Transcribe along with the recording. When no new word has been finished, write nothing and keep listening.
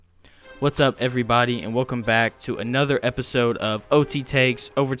What's up, everybody, and welcome back to another episode of OT Takes,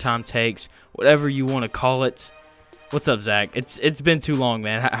 Overtime Takes, whatever you want to call it. What's up, Zach? It's been too long,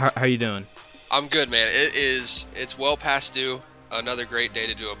 man. How you doing? I'm good, man. It's well past due. Another great day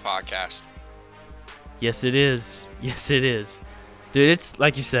to do a podcast. Yes, it is. Yes, it is. Dude, it's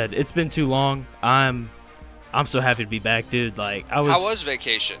like you said, it's been too long. I'm so happy to be back, dude. How was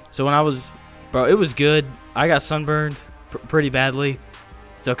vacation? So bro, it was good. I got sunburned pretty badly.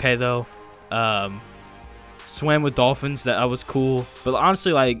 It's okay though. Swam with dolphins. That was cool. But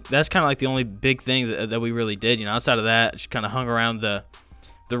honestly, that's kind of the only big thing that we really did. Outside of that, just kind of hung around the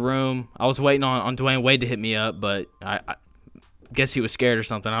room. I was waiting on Dwayne Wade to hit me up, but I guess he was scared or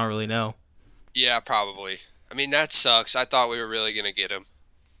something. I don't really know. Yeah, probably. I mean, that sucks. I thought we were really gonna get him.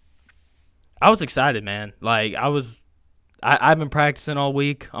 I was excited, man. I've been practicing all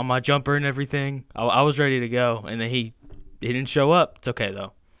week on my jumper and everything. I was ready to go, and then he didn't show up. It's okay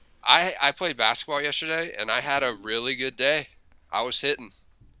though. I played basketball yesterday, and I had a really good day. I was hitting.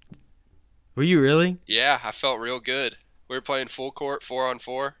 Were you really? Yeah, I felt real good. We were playing full court,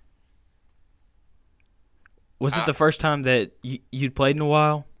 4-on-4. Was it the first time that you'd played in a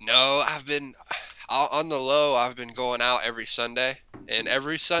while? No, I've been on the low. I've been going out every Sunday, and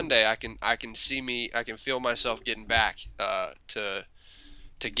every Sunday I can feel myself getting back to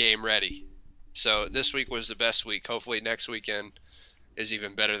game ready. So this week was the best week. Hopefully next weekend is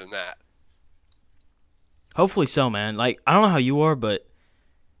even better than that. Hopefully so, man. I don't know how you are, but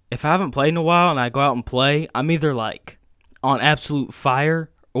if I haven't played in a while and I go out and play, I'm either on absolute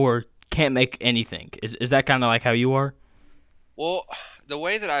fire or can't make anything. Is that kind of how you are? Well, the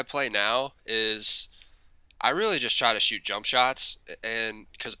way that I play now is I really just try to shoot jump shots, and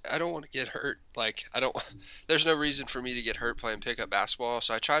because I don't want to get hurt. There's no reason for me to get hurt playing pickup basketball,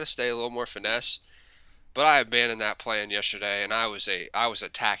 so I try to stay a little more finesse. But I abandoned that plan yesterday, and I was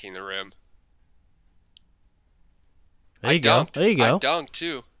attacking the rim. There you go. There you go. I dunked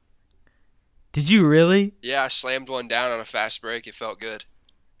too. Did you really? Yeah, I slammed one down on a fast break. It felt good.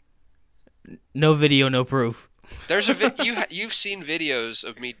 No video, no proof. There's you've seen videos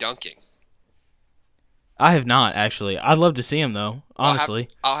of me dunking. I have not, actually. I'd love to see them, though, honestly.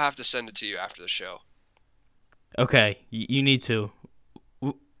 I'll have to send it to you after the show. Okay, you need to.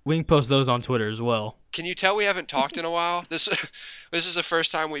 We can post those on Twitter as well. Can you tell we haven't talked in a while? This is the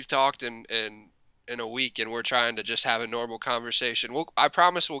first time we've talked in a week, and we're trying to just have a normal conversation. I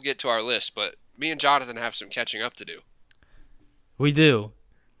promise we'll get to our list, but me and Jonathan have some catching up to do. We do.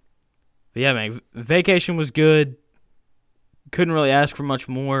 But yeah, man, vacation was good. Couldn't really ask for much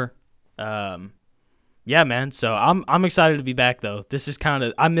more. Yeah, man. So I'm excited to be back though. This is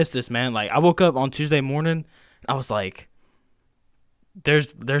I miss this, man. I woke up on Tuesday morning, I was like,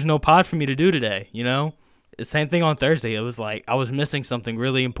 there's no pod for me to do today, The same thing on Thursday. It was I was missing something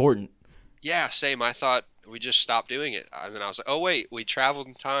really important. Yeah, same. I thought we just stopped doing it. And then I was like, oh wait, we traveled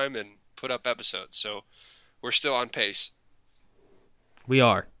in time and put up episodes. So we're still on pace. We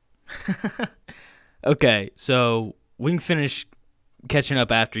are. Okay, so we can finish catching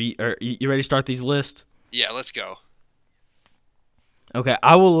up after you. You ready to start these lists? Yeah, let's go. Okay,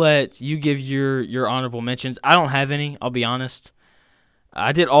 I will let you give your honorable mentions. I don't have any, I'll be honest.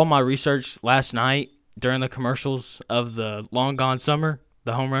 I did all my research last night during the commercials of the Long Gone Summer,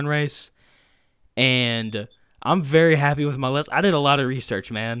 the home run race, and I'm very happy with my list. I did a lot of research,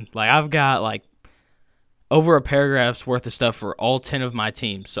 man. I've got over a paragraph's worth of stuff for all 10 of my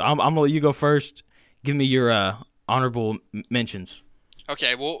teams. So I'm going to let you go first. Give me your honorable mentions.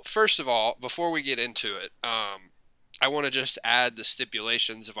 Okay, well, first of all, before we get into it, I want to just add the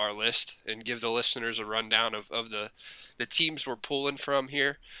stipulations of our list and give the listeners a rundown of the teams we're pulling from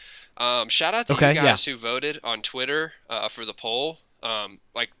here. Shout out to you guys who voted on Twitter for the poll. I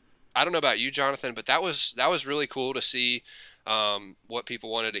don't know about you, Jonathan, but that was really cool to see what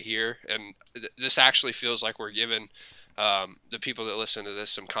people wanted to hear, and this actually feels like we're giving the people that listen to this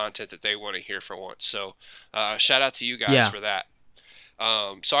some content that they want to hear for once. So shout out to you guys for that.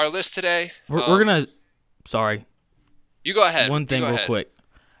 So our list today, we're gonna. Sorry, you go ahead. One thing real quick.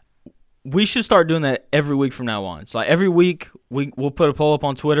 We should start doing that every week from now on. So every week we'll put a poll up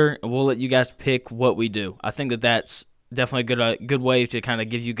on Twitter and we'll let you guys pick what we do. I think that's definitely a good way to kind of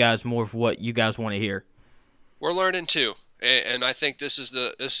give you guys more of what you guys want to hear. We're learning too, and I think this is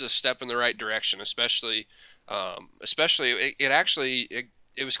a step in the right direction. Especially it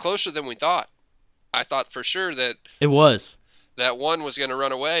was closer than we thought. I thought for sure that it was. That one was going to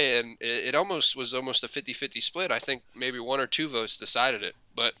run away, and it was almost a 50-50 split. I think maybe one or two votes decided it.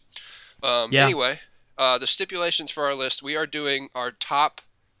 But anyway, the stipulations for our list, we are doing our top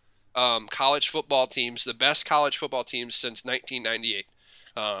college football teams, the best college football teams since 1998.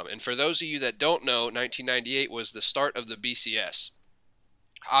 And for those of you that don't know, 1998 was the start of the BCS.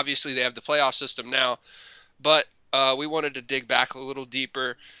 Obviously, they have the playoff system now, but we wanted to dig back a little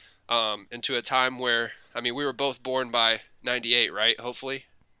deeper into a time where, I mean, we were both born by 98, right? Hopefully.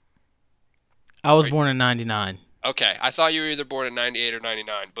 I was born in 99. Okay, I thought you were either born in 98 or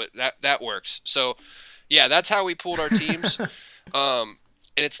 99, but that works. So, yeah, that's how we pulled our teams.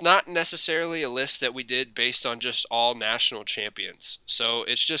 And it's not necessarily a list that we did based on just all national champions. So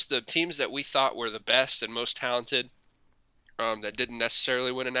it's just the teams that we thought were the best and most talented that didn't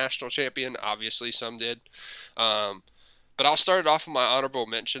necessarily win a national champion. Obviously, some did. But I'll start it off with my honorable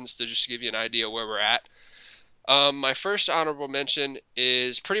mentions to just give you an idea where we're at. My first honorable mention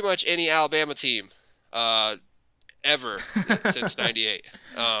is pretty much any Alabama team ever since 98.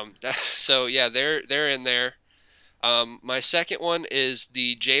 So, yeah, they're in there. My second one is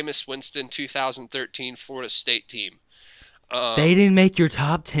the Jameis Winston 2013 Florida State team. They didn't make your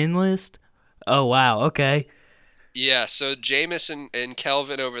top 10 list? Oh, wow. Okay. Yeah, so Jameis and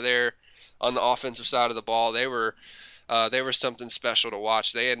Kelvin over there on the offensive side of the ball, they were something special to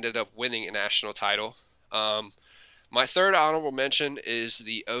watch. They ended up winning a national title. My third honorable mention is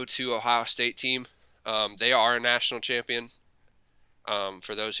the 2002 Ohio State team. They are a national champion.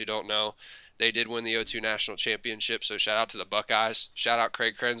 For those who don't know, they did win the 2002 national championship, so shout out to the Buckeyes. Shout out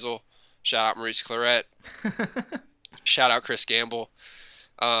Craig Krenzel. Shout out Maurice Clarett. Shout out Chris Gamble.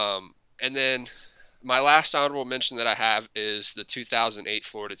 And then my last honorable mention that I have is the 2008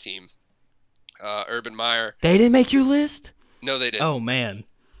 Florida team. Urban Meyer. They didn't make your list? No, they didn't. Oh, man.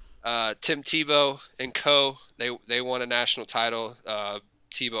 Tim Tebow and co. They won a national title.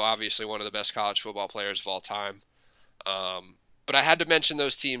 Tebow, obviously one of the best college football players of all time. But I had to mention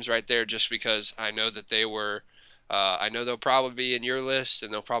those teams right there just because I know that they were I know they'll probably be in your list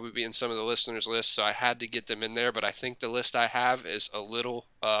and they'll probably be in some of the listeners' lists, so I had to get them in there. But I think the list I have is a little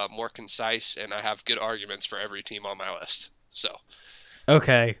more concise, and I have good arguments for every team on my list. So,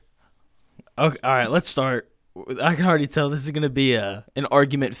 okay, all right, let's start. I can already tell this is going to be an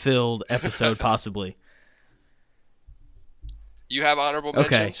argument-filled episode, possibly. You have honorable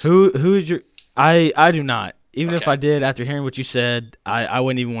mentions? Okay, who is your? I do not. Even Okay. if I did, after hearing what you said, I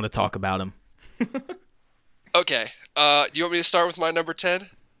wouldn't even want to talk about him. Okay. Do you want me to start with my number 10?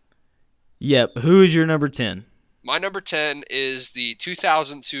 Yep. Who is your number 10? My number 10 is the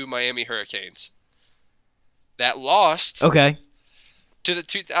 2002 Miami Hurricanes that lost Okay. to the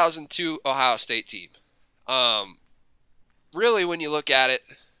 2002 Ohio State team. Really, when you look at it,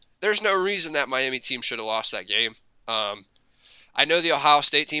 there's no reason that Miami team should have lost that game. I know the Ohio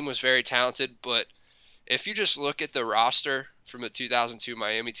State team was very talented, but if you just look at the roster from the 2002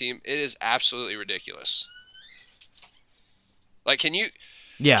 Miami team, it is absolutely ridiculous. Like, can you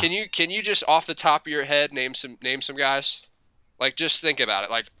just off the top of your head name some guys? Like, just think about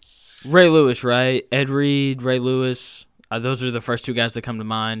it. Like Ray Lewis, right? Ed Reed, Ray Lewis. Those are the first two guys that come to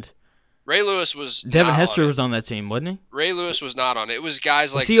mind. Ray Lewis was Devin not Hester on it. was on that team, wasn't he? Ray Lewis was not on it. It was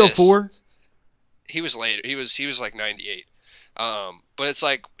guys like Was he this. 04? He was later. He was like 98. But it's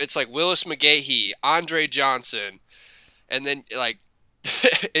like Willis McGahee, Andre Johnson, and then like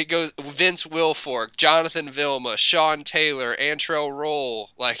it goes Vince Wilfork, Jonathan Vilma, Sean Taylor, Antrell Roll.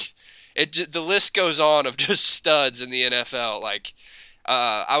 Like the list goes on of just studs in the NFL. Like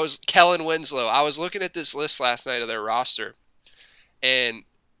Kellen Winslow. I was looking at this list last night of their roster, and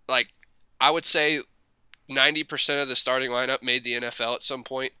like I would say 90% of the starting lineup made the NFL at some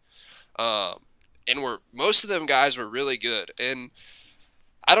point. And most of them guys were really good. And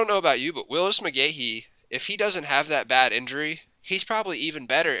I don't know about you, but Willis McGahee, if he doesn't have that bad injury, he's probably even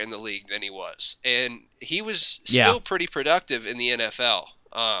better in the league than he was. And he was still pretty productive in the NFL.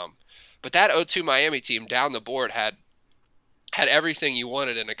 But that 2002 Miami team down the board had everything you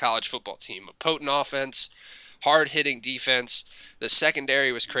wanted in a college football team. A potent offense, hard-hitting defense. The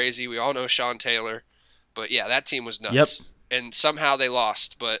secondary was crazy. We all know Sean Taylor. But, yeah, that team was nuts. Yep. And somehow they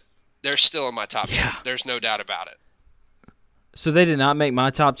lost, but they're still in my top 10. Yeah. There's no doubt about it. So they did not make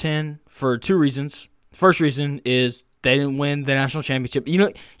my top 10 for two reasons. First reason is they didn't win the national championship.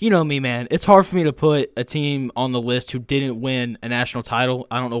 You know me, man. It's hard for me to put a team on the list who didn't win a national title.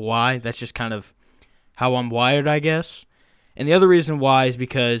 I don't know why. That's just kind of how I'm wired, I guess. And the other reason why is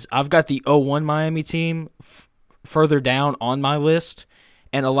because I've got the 01 Miami team further down on my list,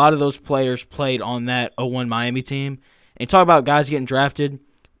 and a lot of those players played on that 01 Miami team. And talk about guys getting drafted.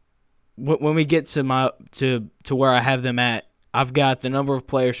 When we get to where I have them at, I've got the number of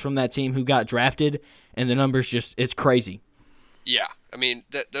players from that team who got drafted, and the numbers it's crazy. Yeah, I mean,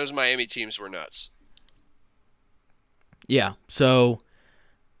 those Miami teams were nuts. Yeah, so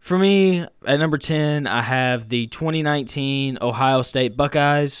For me, at number 10, I have the 2019 Ohio State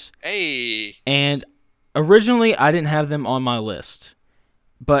Buckeyes. Hey, And originally, I didn't have them on my list.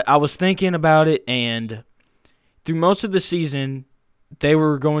 But I was thinking about it, and through most of the season, they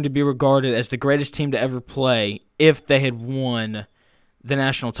were going to be regarded as the greatest team to ever play if they had won the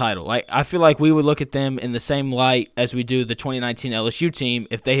national title. Like, I feel like we would look at them in the same light as we do the 2019 LSU team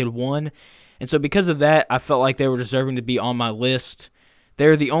if they had won. And so because of that, I felt like they were deserving to be on my list.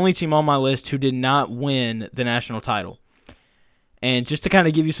 They're the only team on my list who did not win the national title. And just to kind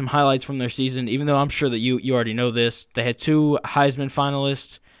of give you some highlights from their season, even though I'm sure that you already know this, they had 2 Heisman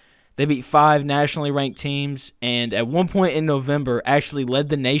finalists. They beat 5 nationally ranked teams, and at one point in November actually led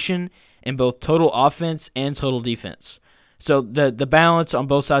the nation in both total offense and total defense. So the balance on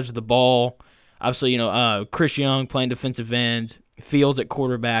both sides of the ball, obviously, Chris Young playing defensive end, Fields at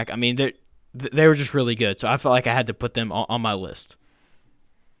quarterback. I mean, they were just really good. So I felt like I had to put them on my list.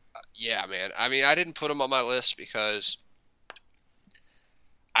 yeah, man. I mean, I didn't put them on my list because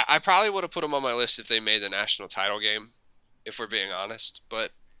I probably would have put them on my list if they made the national title game, if we're being honest.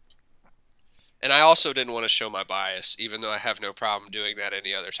 And I also didn't want to show my bias, even though I have no problem doing that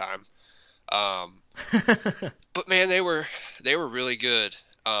any other time. Um, but man, they were really good.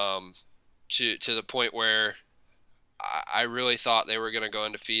 To the point where I really thought they were going to go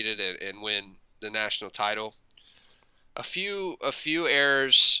undefeated and win the national title. A few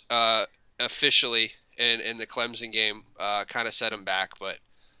errors officially in the Clemson game kind of set them back, but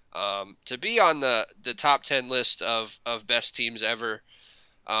to be on the top 10 list of best teams ever,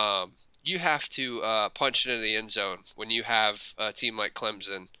 you have to punch it into the end zone when you have a team like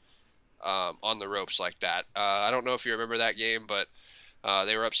Clemson on the ropes like that. I don't know if you remember that game, but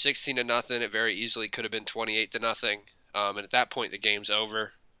they were up 16-0. It very easily could have been 28-0, and at that point the game's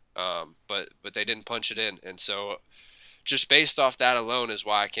over. But they didn't punch it in, and so just based off that alone is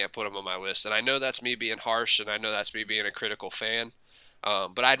why I can't put them on my list. And I know that's me being harsh, and I know that's me being a critical fan.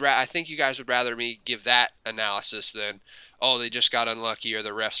 But I think you guys would rather me give that analysis than, oh, they just got unlucky or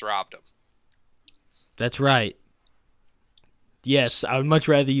the refs robbed them. That's right. Yes, I would much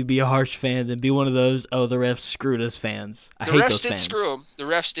rather you be a harsh fan than be one of those, oh, the refs screwed us fans. I hate those fans. The refs did screw them. The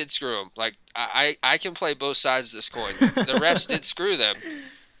refs did screw them. Like, I can play both sides of this coin. The refs did screw them,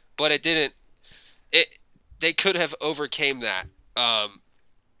 but it didn't. They could have overcame that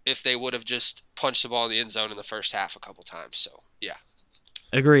if they would have just punched the ball in the end zone in the first half a couple times. So, yeah.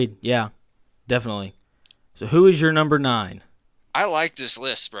 Agreed. Yeah, definitely. So who is your number 9? I like this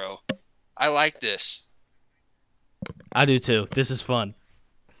list, bro. I like this. I do too. This is fun.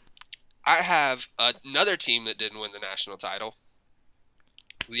 I have another team that didn't win the national title.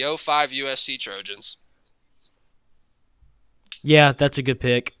 The 05 USC Trojans. Yeah, that's a good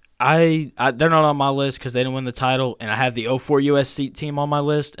pick. They're not on my list because they didn't win the title, and I have the 04 USC team on my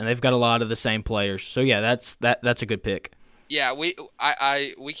list, and they've got a lot of the same players. So yeah, that's a good pick. Yeah, we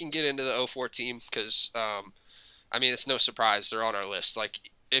can get into the 04 team because I mean it's no surprise they're on our list. Like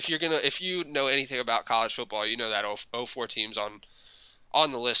if you know anything about college football, you know that 04 team's on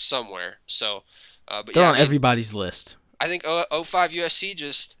the list somewhere. So, but they're yeah, on everybody's list. I think 05 USC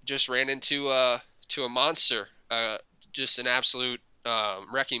just ran into a monster, just an absolute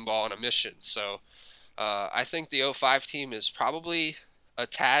wrecking ball on a mission. So I think the 05 team is probably a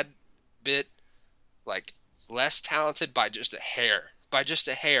tad bit like less talented by just a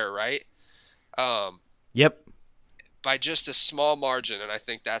hair, right? Yep. By just a small margin, and I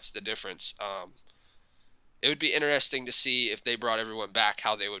think that's the difference. It would be interesting to see if they brought everyone back,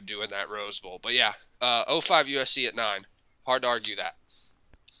 how they would do in that Rose Bowl. But yeah, 05 USC at 9. Hard to argue that.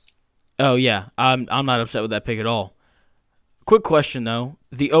 Oh yeah, I'm not upset with that pick at all. Quick question though,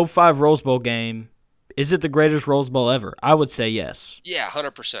 the 05 Rose Bowl game, is it the greatest Rose Bowl ever? I would say yes. Yeah,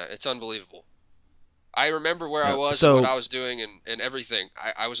 100%. It's unbelievable. I remember where I was and what I was doing and everything.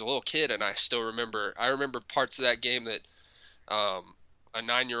 I was a little kid, and I still remember. I remember parts of that game that a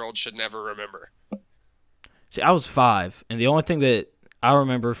 9-year-old should never remember. See, I was 5, and the only thing that I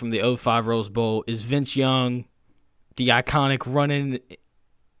remember from the 05 Rose Bowl is Vince Young, the iconic running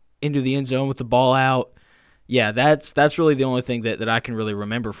into the end zone with the ball out. Yeah, that's really the only thing that I can really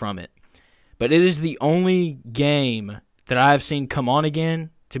remember from it. But it is the only game that I've seen come on again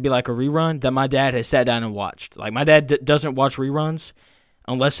to be like a rerun that my dad has sat down and watched. Like, my dad doesn't watch reruns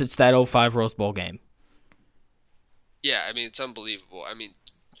unless it's that 05 Rose Bowl game. Yeah, I mean, it's unbelievable. I mean,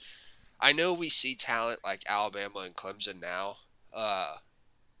 I know we see talent like Alabama and Clemson now,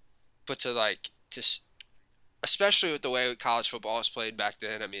 but especially with the way college football was played back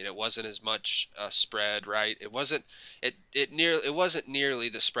then, I mean, it wasn't as much spread, right? It wasn't nearly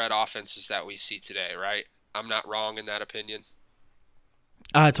the spread offenses that we see today, right? I'm not wrong in that opinion.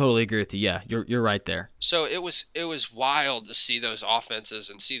 I totally agree with you. Yeah, you're right there. So it was wild to see those offenses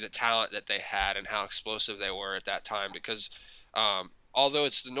and see the talent that they had and how explosive they were at that time because although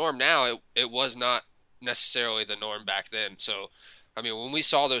it's the norm now, it was not necessarily the norm back then. So I mean, when we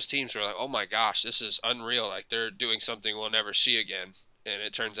saw those teams, we were like, oh my gosh, this is unreal. Like they're doing something we'll never see again. And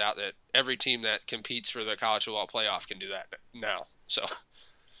it turns out that every team that competes for the college football playoff can do that now. So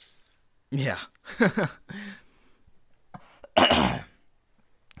Yeah.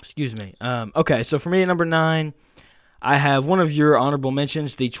 Excuse me. Okay, so for me at number 9, I have one of your honorable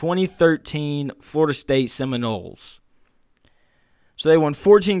mentions, the 2013 Florida State Seminoles. So they won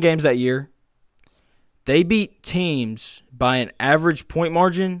 14 games that year. They beat teams by an average point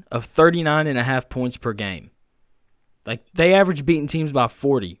margin of 39.5 points per game. Like, they averaged beating teams by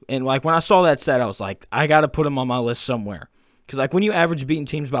 40. And, like, when I saw that stat, I was like, I got to put them on my list somewhere. Because, like, when you average beating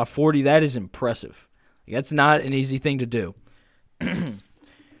teams by 40, that is impressive. Like, that's not an easy thing to do.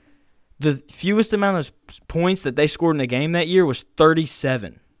 The fewest amount of points that they scored in a game that year was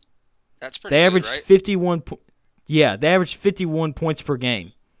 37. that's pretty They good, averaged right? 51. Yeah, they averaged 51 points per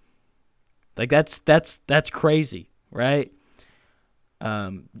game. Like that's crazy, right?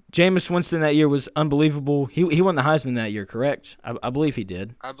 Jameis Winston that year was unbelievable. He won the Heisman that year, correct? I believe he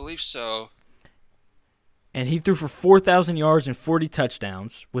did. I believe so. And he threw for 4,000 yards and 40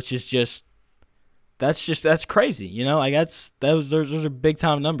 touchdowns, which is that's crazy. You know, like those are big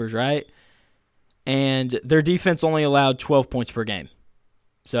time numbers, right? And their defense only allowed 12 points per game.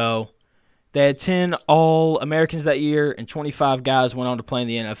 So they had 10 All-Americans that year, and 25 guys went on to play in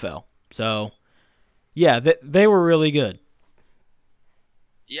the NFL. So, yeah, they were really good.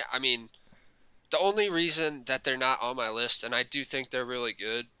 Yeah, I mean, the only reason that they're not on my list, and I do think they're really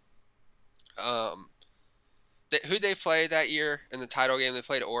good, who they played that year in the title game? They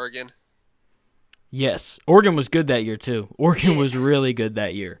played Oregon. Yes, Oregon was good that year too. Oregon was really good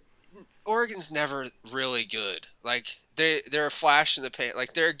that year. Oregon's never really good. Like they're a flash in the pan.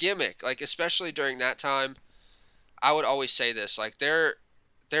 Like they're a gimmick. Like especially during that time, I would always say this. Like they're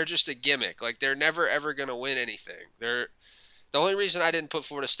just a gimmick. Like they're never ever gonna win anything. The only reason I didn't put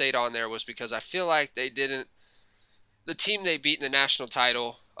Florida State on there was because I feel like they didn't. The team they beat in the national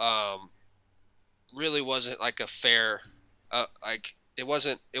title really wasn't like a fair. Like it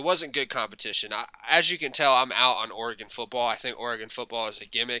wasn't good competition. As you can tell, I'm out on Oregon football. I think Oregon football is a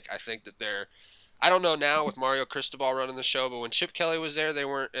gimmick. I think that they're. I don't know now with Mario Cristobal running the show, but when Chip Kelly was there, they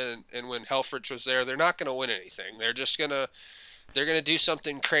weren't, and when Helfrich was there, they're not going to win anything. They're gonna do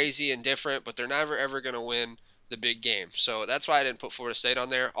something crazy and different, but they're never ever going to win the big game. So that's why I didn't put Florida State on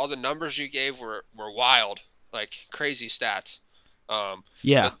there. All the numbers you gave were wild, like crazy stats.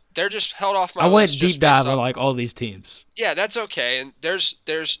 Yeah, But they're just held off my I went list deep just based dive on off. like all these teams. Yeah, that's okay, and there's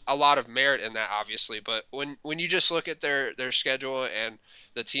a lot of merit in that, obviously. But when you just look at their schedule and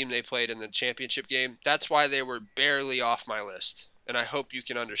the team they played in the championship game, that's why they were barely off my list, and I hope you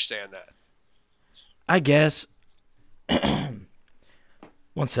can understand that. I guess.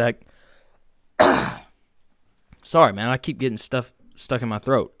 One sec. Sorry, man. I keep getting stuff stuck in my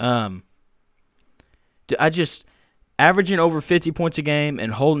throat. I just averaging over 50 points a game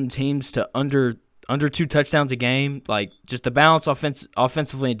and holding teams to under 2 touchdowns a game, like just the balance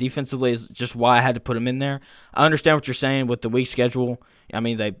offensively and defensively is just why I had to put them in there. I understand what you're saying with the weak schedule. I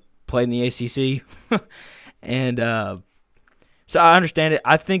mean, they played in the ACC, and so I understand it.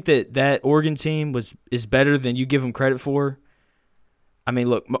 I think that Oregon team is better than you give them credit for. I mean,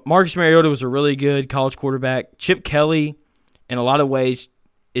 look, Marcus Mariota was a really good college quarterback. Chip Kelly, in a lot of ways,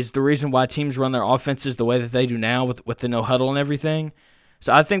 is the reason why teams run their offenses the way that they do now with the no huddle and everything.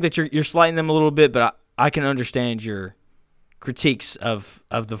 So I think that you're slighting them a little bit, but I can understand your critiques of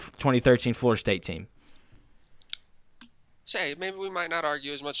the 2013 Florida State team. Say maybe we might not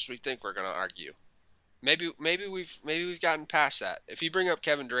argue as much as we think we're going to argue. Maybe we've gotten past that. If you bring up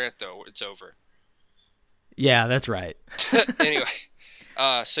Kevin Durant though, it's over. Yeah, that's right. Anyway,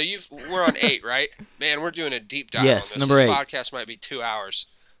 so we're on 8, right? Man, we're doing a deep dive Yes, on this. number This 8. podcast might be 2 hours.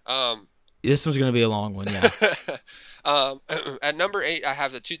 This one's going to be a long one, yeah. At number 8, I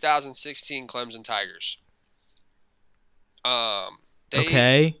have the 2016 Clemson Tigers.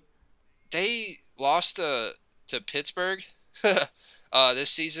 Okay. They lost to Pittsburgh this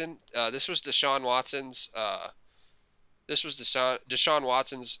season. This was Deshaun Watson's. This was Deshaun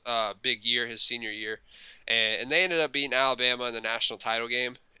Watson's big year, his senior year, and they ended up beating Alabama in the national title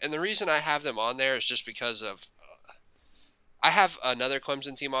game. And the reason I have them on there is just because of I have another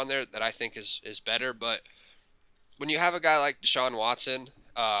Clemson team on there that I think is better. But when you have a guy like Deshaun Watson,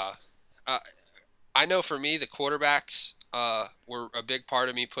 I know for me the quarterbacks were a big part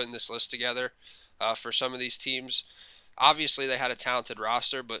of me putting this list together for some of these teams. obviously they had a talented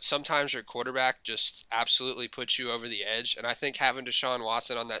roster, but sometimes your quarterback just absolutely puts you over the edge. And I think having Deshaun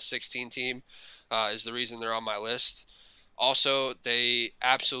Watson on that 16 team is the reason they're on my list. Also, they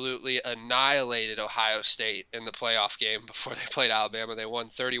absolutely annihilated Ohio State in the playoff game before they played Alabama. They won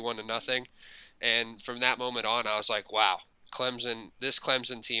 31 to nothing. And from that moment on, I was like, wow, this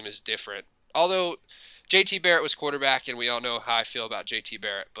Clemson team is different. Although JT Barrett was quarterback, and we all know how I feel about JT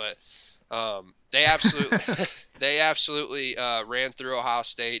Barrett, but they absolutely they absolutely ran through Ohio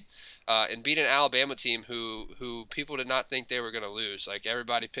State and beat an Alabama team who people did not think they were going to lose. Like,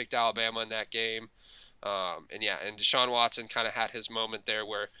 everybody picked Alabama in that game. And Deshaun Watson kind of had his moment there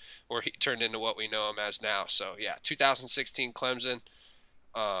where he turned into what we know him as now. So yeah, 2016 Clemson,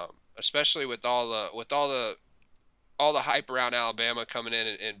 especially with all the hype around Alabama coming in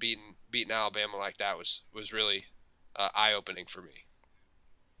and beating Alabama like that was really eye opening for me.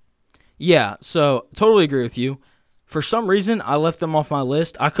 Yeah, so totally agree with you. For some reason, I left them off my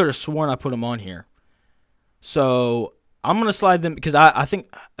list. I could have sworn I put them on here. So I'm going to slide them because I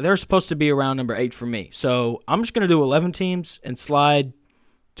think they're supposed to be around number 8 for me. So I'm just going to do 11 teams and slide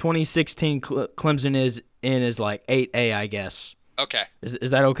 2016 Clemson is in as like 8A, I guess. Okay.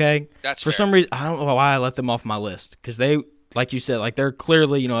 Is that okay? That's For fair. some reason, I don't know why I let them off my list because they, like you said, like they're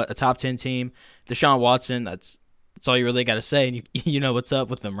clearly, a top 10 team. Deshaun Watson, that's all you really got to say, and you know what's up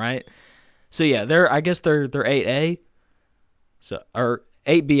with them, right? So yeah, I guess they're 8A. So or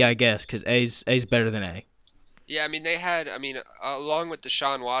 8B, I guess, because A's better than A. Yeah, along with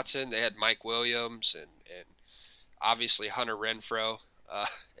Deshaun Watson, they had Mike Williams and obviously Hunter Renfrow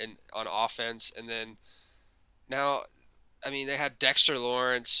on offense. And then now, they had Dexter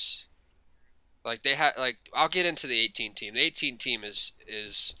Lawrence. I'll get into the 18 team. The 18 team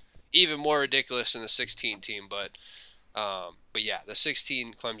is even more ridiculous than the 16 team, but yeah, the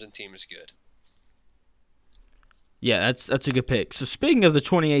 16 Clemson team is good. Yeah, that's a good pick. So speaking of the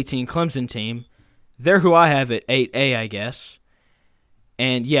 2018 Clemson team, they're who I have at 8A, I guess.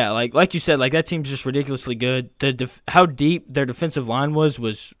 And yeah, like you said, like that team's just ridiculously good. How deep their defensive line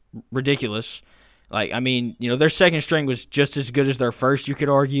was ridiculous. Their second string was just as good as their first, you could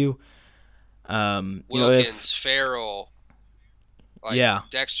argue. Wilkins, Farrell,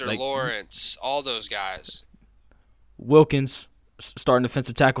 Dexter like, Lawrence, all those guys. Wilkins, starting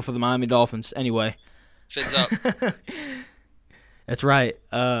defensive tackle for the Miami Dolphins. Anyway. Fins up. That's right.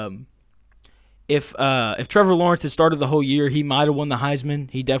 If Trevor Lawrence had started the whole year, he might have won the Heisman.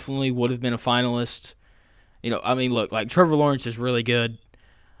 He definitely would have been a finalist. Look, like Trevor Lawrence is really good.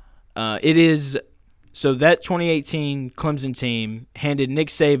 It is so that 2018 Clemson team handed Nick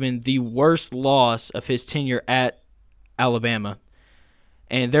Saban the worst loss of his tenure at Alabama,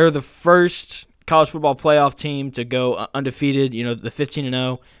 and they're the first college football playoff team to go undefeated. The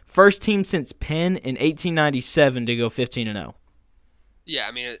 15-0, first team since Penn in 1897 to go 15-0.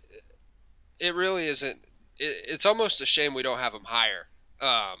 Yeah, it really isn't. It's almost a shame we don't have them higher.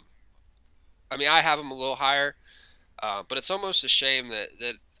 I have them a little higher, but it's almost a shame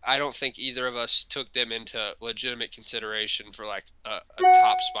that I don't think either of us took them into legitimate consideration for like a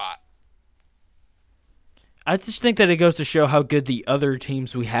top spot. I just think that it goes to show how good the other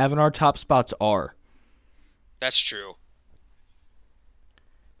teams we have in our top spots are. That's true.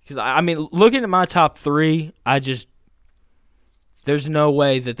 Because, looking at my top 3, there's no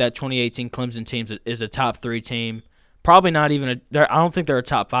way that 2018 Clemson team is a top 3 team. Probably not even I don't think they're a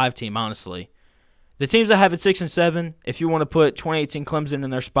top 5 team, honestly. The teams I have at 6 and 7, if you want to put 2018 Clemson in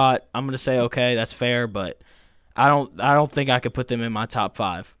their spot, I'm going to say okay, that's fair, but I don't think I could put them in my top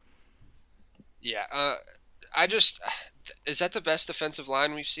 5. Yeah, is that the best defensive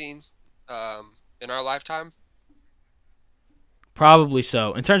line we've seen in our lifetime? Probably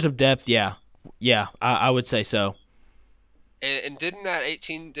so. In terms of depth, yeah, I would say so. And didn't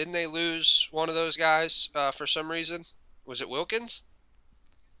they lose one of those guys for some reason? Was it Wilkins?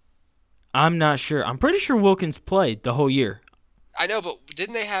 I'm not sure. I'm pretty sure Wilkins played the whole year. I know, but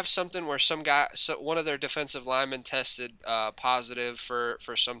didn't they have something where one of their defensive linemen tested positive for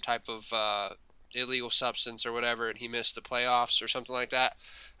some type of illegal substance or whatever, and he missed the playoffs or something like that?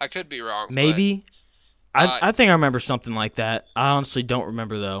 I could be wrong. Maybe. I think I remember something like that. I honestly don't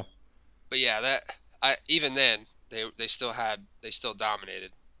remember though. But yeah, even then they still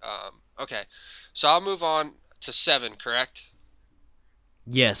dominated. Okay, so I'll move on to 7. Correct?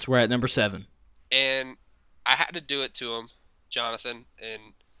 Yes, we're at number 7. And I had to do it to him, Jonathan,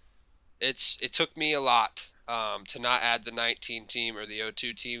 and it took me a lot to not add the 19 team or the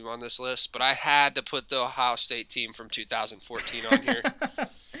 02 team on this list, but I had to put the Ohio State team from 2014 on here.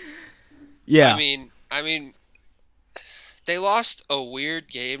 Yeah. They lost a weird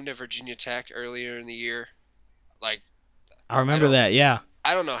game to Virginia Tech earlier in the year. Like, I remember that. Yeah.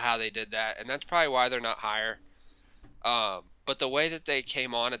 I don't know how they did that, and that's probably why they're not higher. But the way that they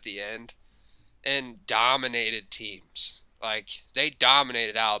came on at the end and dominated teams, like they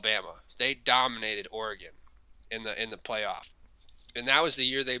dominated Alabama, they dominated Oregon in the playoff, and that was the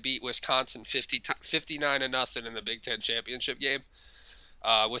year they beat Wisconsin 59-0 in the Big Ten championship game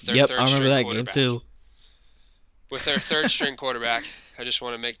with their third I remember string that quarterback. game too. With their third string quarterback, I just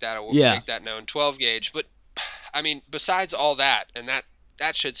want to make that known. 12 gauge, but I mean, besides all that, and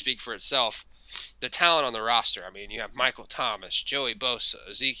that should speak for itself. The talent on the roster. I mean, you have Michael Thomas, Joey Bosa,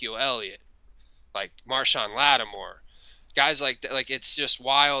 Ezekiel Elliott, like Marshawn Lattimore, guys like that. Like it's just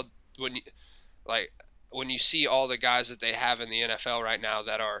wild when you see all the guys that they have in the NFL right now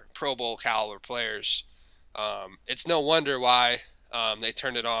that are Pro Bowl caliber players. It's no wonder why they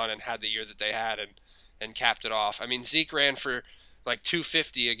turned it on and had the year that they had and capped it off. I mean, Zeke ran for like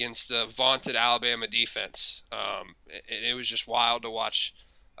 250 against the vaunted Alabama defense. It was just wild to watch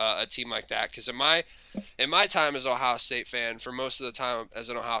a team like that. Because in my time as an Ohio State fan, for most of the time as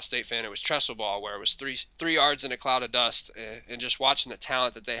an Ohio State fan, it was trestle ball, where it was three yards in a cloud of dust, and just watching the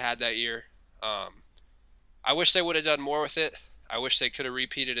talent that they had that year. I wish they would have done more with it. I wish they could have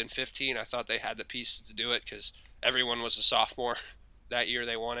repeated in 15. I thought they had the pieces to do it because everyone was a sophomore that year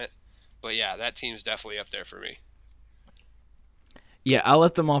they won it. But yeah, that team's definitely up there for me. Yeah, I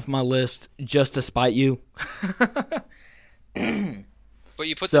let them off my list just to spite you. But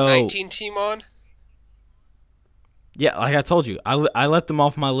you put the 19 team on? Yeah, like I told you, I let them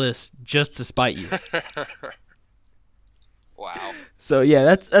off my list just to spite you. Wow. So yeah,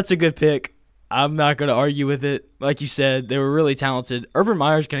 that's a good pick. I'm not going to argue with it. Like you said, they were really talented. Urban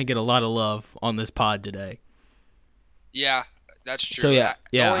Meyer's going to get a lot of love on this pod today. Yeah, that's true. So yeah,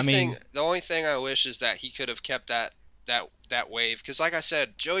 the only thing I wish is that he could have kept that wave, because like I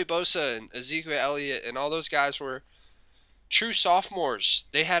said, Joey Bosa and Ezekiel Elliott and all those guys were true sophomores.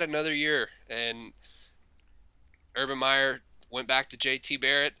 They had another year, and Urban Meyer went back to JT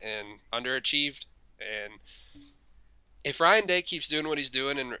Barrett and underachieved. And if Ryan Day keeps doing what he's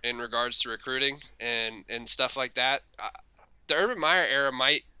doing in regards to recruiting and stuff like that, the Urban Meyer era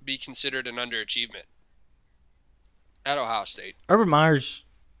might be considered an underachievement at Ohio State. Urban Meyer's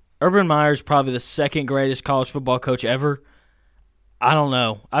probably the second greatest college football coach ever. I don't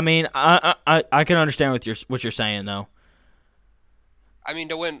know. I mean, I can understand what you're saying though. I mean,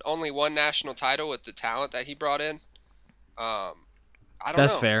 to win only one national title with the talent that he brought in, I don't know.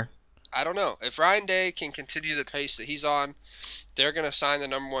 That's fair. I don't know. If Ryan Day can continue the pace that he's on, they're going to sign the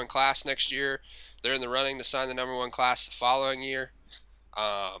number one class next year. They're in the running to sign the number one class the following year.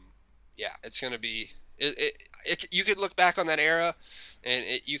 Yeah, it's going to be you could look back on that era, and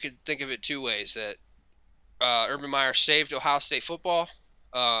you could think of it two ways: that Urban Meyer saved Ohio State football,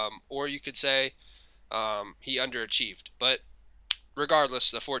 or you could say he underachieved. But regardless,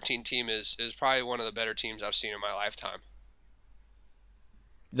 the 14 team is probably one of the better teams I've seen in my lifetime.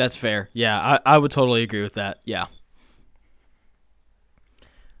 That's fair. Yeah, I would totally agree with that. Yeah.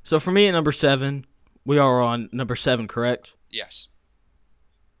 So for me at number 7, we are on number 7, correct? Yes.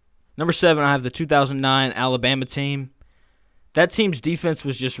 Number 7, I have the 2009 Alabama team. That team's defense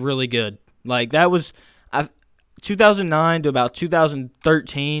was just really good. Like, that was 2009 to about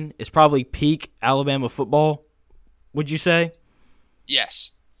 2013 is probably peak Alabama football, would you say?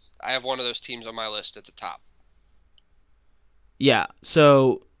 Yes. I have one of those teams on my list at the top. Yeah,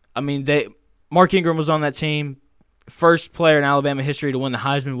 so, I mean, Mark Ingram was on that team. First player in Alabama history to win the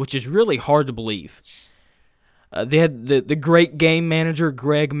Heisman, which is really hard to believe. They had the great game manager,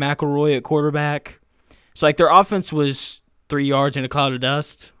 Greg McElroy, at quarterback. So, like, their offense was 3 yards in a cloud of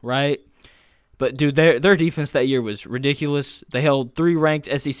dust, right? But, dude, their defense that year was ridiculous. They held 3 ranked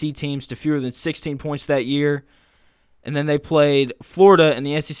SEC teams to fewer than 16 points that year. And then they played Florida in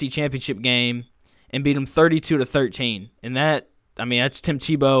the SEC championship game and beat them 32-13. And that's Tim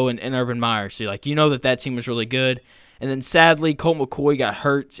Tebow and Urban Meyer. So, like, that team was really good. And then, sadly, Colt McCoy got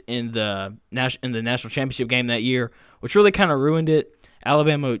hurt in the national championship game that year, which really kind of ruined it.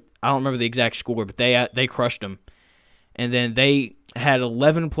 Alabama, I don't remember the exact score, but they crushed them. And then they had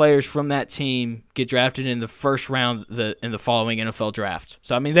 11 players from that team get drafted in the first round in the following NFL draft.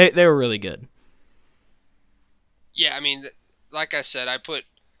 So, I mean, they were really good. Yeah, I mean, like I said, I put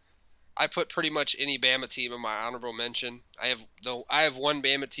pretty much any Bama team in my honorable mention. I have one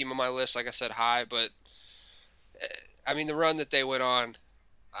Bama team on my list, like I said, high, but I mean the run that they went on.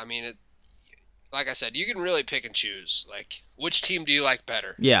 I mean, like I said, you can really pick and choose. Like, which team do you like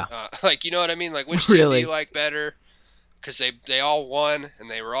better? Yeah. Like, you know what I mean? Like, which team do you like better? Because they all won and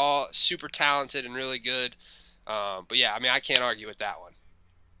they were all super talented and really good. But yeah, I mean, I can't argue with that one.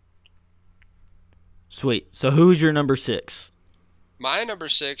 Sweet. So who's your number 6? My number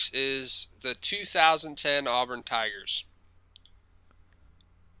 6 is the 2010 Auburn Tigers.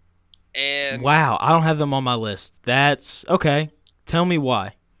 And Wow, I don't have them on my list. That's okay. Tell me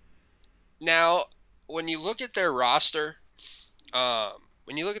why. now, when you look at their roster,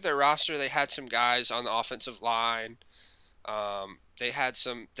 they had some guys on the offensive line. They had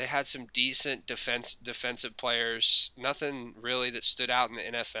some decent defensive players. Nothing really that stood out in the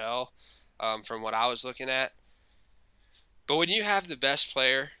NFL from what I was looking at. But when you have the best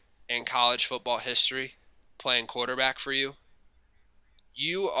player in college football history playing quarterback for you,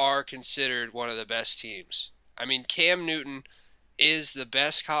 you are considered one of the best teams. I mean, Cam Newton is the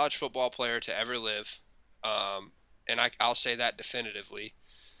best college football player to ever live, and I'll say that definitively.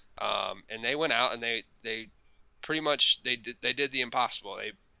 And they went out and they pretty much they did the impossible.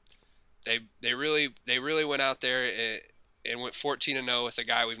 They really went out there and went 14-0 with a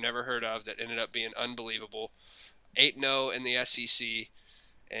guy we've never heard of that ended up being unbelievable. 8-0 in the SEC,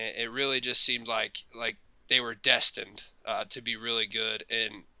 and it really just seemed like they were destined to be really good.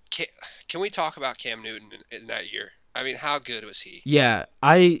 And can we talk about Cam Newton in that year? I mean, how good was he? Yeah,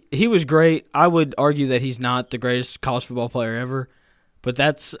 he was great. I would argue that he's not the greatest college football player ever, but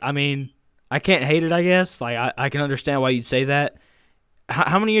I can't hate it, I guess. Like I can understand why you'd say that.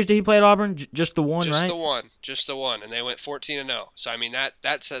 How many years did he play at Auburn? Just the one, right? Just the one, and they went 14-0. So I mean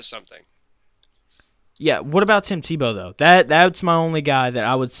that says something. Yeah, what about Tim Tebow though? That's my only guy that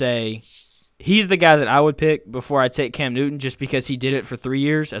I would say he's the guy that I would pick before I take Cam Newton, just because he did it for 3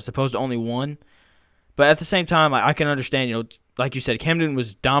 years as opposed to only one. But at the same time, I can understand, like you said, Cam Newton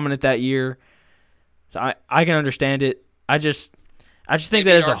was dominant that year. So I can understand it. I just think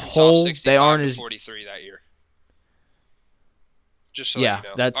that as a whole, they aren't as 43 that year. Just so you know,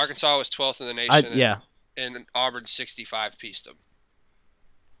 Arkansas was 12th in the nation. And Auburn 65 pieced them.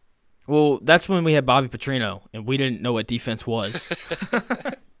 Well, that's when we had Bobby Petrino, and we didn't know what defense was.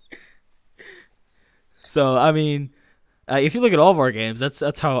 So I mean, if you look at all of our games,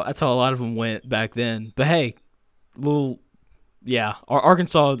 that's how a lot of them went back then. But hey,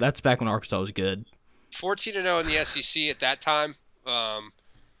 Arkansas. That's back when Arkansas was good. 14-0 in the SEC at that time.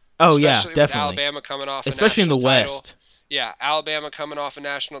 Definitely. With Alabama coming off, especially a national in the title. West. Yeah, Alabama coming off a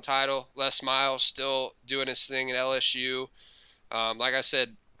national title. Les Miles still doing his thing at LSU. Like I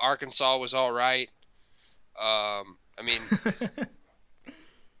said, Arkansas was all right.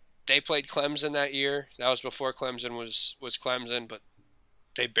 They played Clemson that year. That was before Clemson was Clemson, but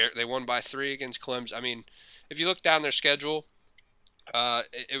they won by 3 against Clemson. I mean, if you look down their schedule,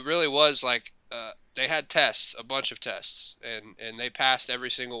 it really was like they had tests, a bunch of tests, and they passed every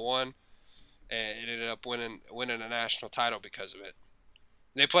single one, and it ended up winning a national title because of it.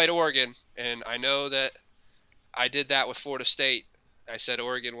 They played Oregon, and I know that I did that with Florida State. I said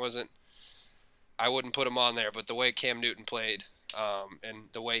Oregon I wouldn't put him on there, but the way Cam Newton played, and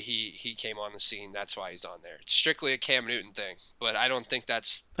the way he came on the scene, that's why he's on there. It's strictly a Cam Newton thing, but I don't think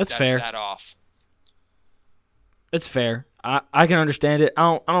that's fair. That off. It's fair. I can understand it.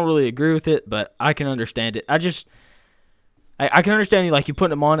 I don't really agree with it, but I can understand it. I can understand you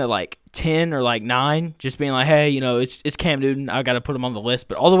putting him on at like 10 or like 9, just being like, hey, it's Cam Newton. I got to put him on the list,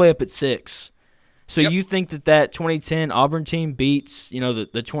 but all the way up at 6. So You think that 2010 Auburn team beats, the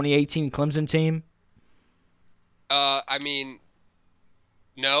 2018 Clemson team?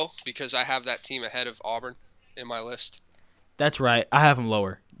 No, because I have that team ahead of Auburn in my list. That's right. I have them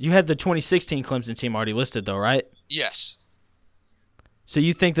lower. You had the 2016 Clemson team already listed, though, right? Yes. So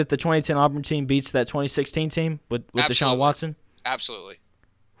you think that the 2010 Auburn team beats that 2016 team with Deshaun Watson? Absolutely.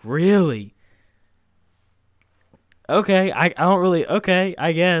 Really? Okay. I don't really. Okay,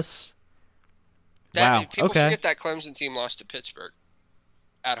 I guess. People forget that Clemson team lost to Pittsburgh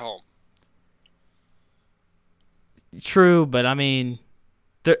at home. True, but I mean,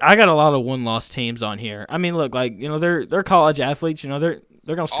 I got a lot of one-loss teams on here. I mean, look, they're college athletes. They're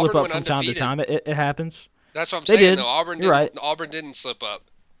gonna slip up from time to time. It happens. That's what I'm saying. Though Auburn didn't slip up.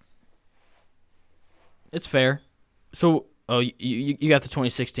 It's fair. So, you got the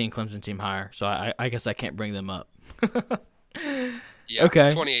 2016 Clemson team higher. So I guess I can't bring them up. Yeah. Okay.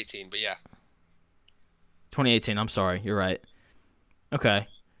 2018, but yeah. 2018. I'm sorry. You're right. Okay.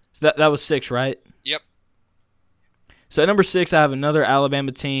 So that was 6, right? Yep. So at number 6, I have another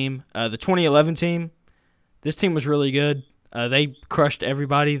Alabama team, the 2011 team. This team was really good. They crushed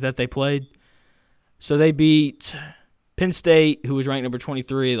everybody that they played. So they beat Penn State, who was ranked number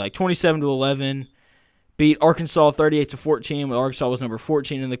 23, like 27-11. Beat Arkansas 38-14, when Arkansas was number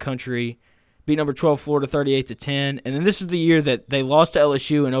 14 in the country. Beat number 12 Florida 38-10. And then this is the year that they lost to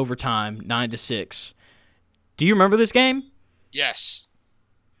LSU in overtime, 9-6. Do you remember this game? Yes.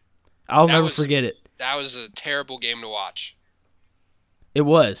 I'll never forget it. that was a terrible game to watch. It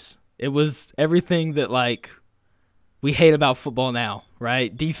was. It was everything that like we hate about football now,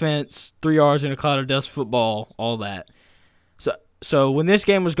 right? Defense, 3 yards in a cloud of dust football, all that. So when this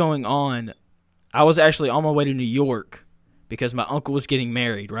game was going on, I was actually on my way to New York because my uncle was getting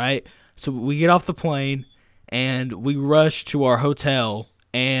married, right? So we get off the plane and we rush to our hotel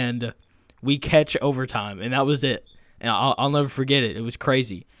and we catch overtime, and that was it. And I'll never forget it. It was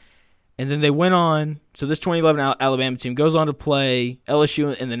crazy. And then they went on. So this 2011 Alabama team goes on to play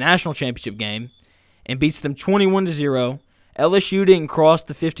LSU in the national championship game and beats them 21-0. LSU didn't cross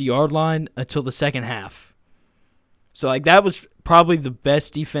the 50-yard line until the second half. So like that was probably the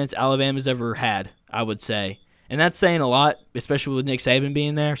best defense Alabama's ever had, I would say. And that's saying a lot, especially with Nick Saban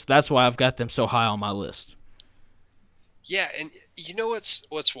being there. So that's why I've got them so high on my list. Yeah, and you know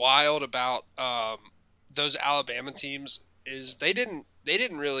what's wild about those Alabama teams is they didn't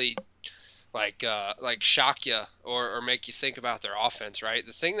really like shock you or make you think about their offense, right?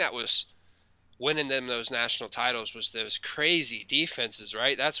 The thing that was winning them those national titles was those crazy defenses,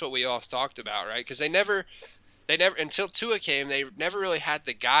 right? That's what we all talked about, right? Because they never until Tua came, they never really had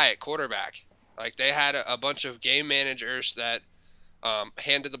the guy at quarterback. Like they had a bunch of game managers that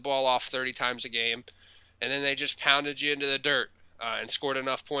handed the ball off 30 times a game, and then they just pounded you into the dirt and scored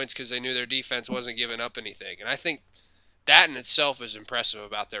enough points because they knew their defense wasn't giving up anything. And I think that in itself is impressive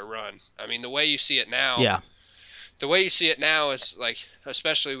about their run. I mean, the way you see it now, is like,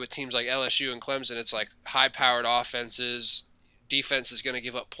 especially with teams like LSU and Clemson, it's like high-powered offenses. Defense is going to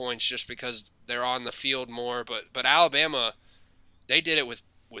give up points just because they're on the field more. But Alabama, they did it with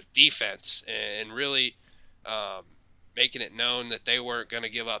defense and really making it known that they weren't going to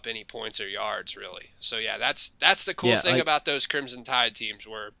give up any points or yards, really. So, yeah, that's the cool thing about those Crimson Tide teams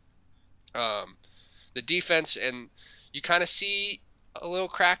where the defense, and you kind of see a little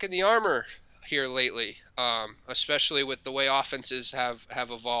crack in the armor here lately, especially with the way offenses have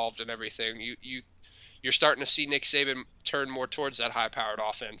evolved and everything. You're starting to see Nick Saban turn more towards that high-powered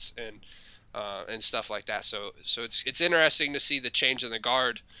offense and stuff like that. So it's interesting to see the change in the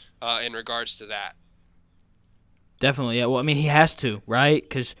guard in regards to that. Definitely, yeah. Well, I mean, he has to, right?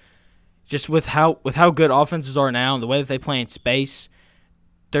 Because just with how good offenses are now and the way that they play in space,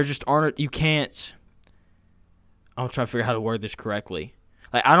 there just aren't. You can't. I'm trying to figure out how to word this correctly.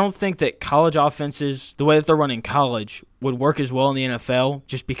 Like, I don't think that college offenses, the way that they're running college, would work as well in the NFL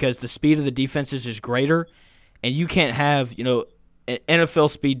just because the speed of the defenses is greater, and you can't have, an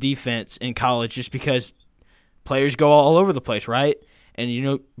NFL speed defense in college just because players go all over the place, right? And,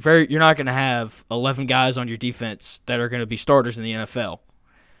 you're not going to have 11 guys on your defense that are going to be starters in the NFL.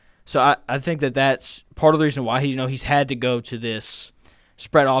 So I think that that's part of the reason why he's had to go to this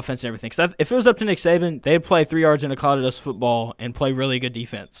spread offense and everything. Because if it was up to Nick Saban, they'd play 3 yards in a cloud of dust football and play really good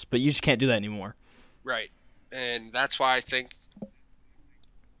defense. But you just can't do that anymore. Right. And that's why I think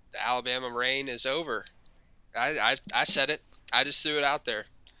the Alabama reign is over. I said it. I just threw it out there.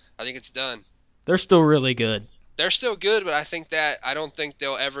 I think it's done. They're still really good. They're still good, but I don't think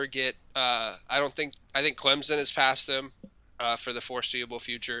they'll ever get I think Clemson has passed them for the foreseeable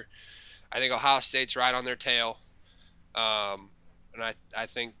future. I think Ohio State's right on their tail. And I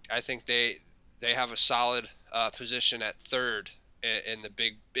think they have a solid position at third in the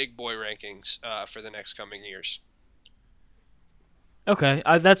big boy rankings for the next coming years. Okay,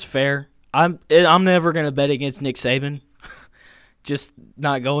 that's fair. I'm never gonna bet against Nick Saban. Just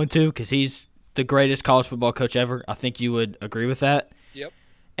not going to, because he's the greatest college football coach ever. I think you would agree with that. Yep.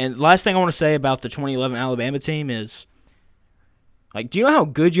 And last thing I want to say about the 2011 Alabama team is, like, do you know how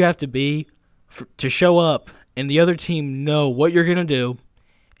good you have to be to show up and the other team know what you're going to do,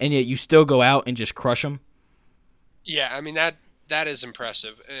 and yet you still go out and just crush them? Yeah, I mean, that is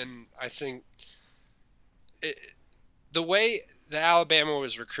impressive. And I think the way that Alabama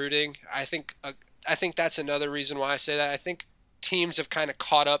was recruiting, I think that's another reason why I say that. I think teams have kind of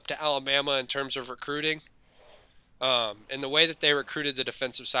caught up to Alabama in terms of recruiting. And the way that they recruited the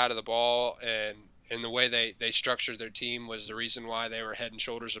defensive side of the ball and the way they structured their team was the reason why they were head and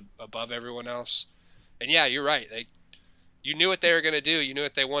shoulders above everyone else. And yeah, you're right. You knew what they were going to do. You knew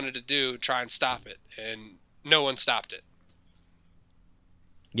what they wanted to do, try and stop it. And no one stopped it.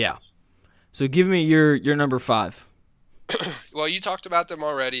 Yeah. So give me your number 5. Well, you talked about them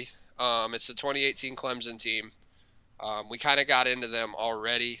already. It's the 2018 Clemson team. We kind of got into them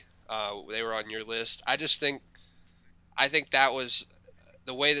already. They were on your list. I think that was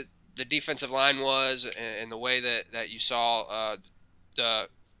the way that the defensive line was and the way that you saw the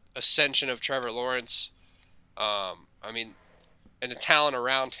ascension of Trevor Lawrence. I mean, and the talent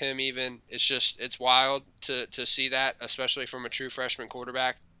around him even. It's wild to see that, especially from a true freshman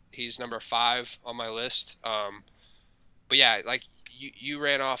quarterback. He's number 5 on my list. But yeah, like you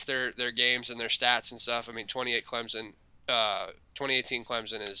ran off their games and their stats and stuff. I mean, 2018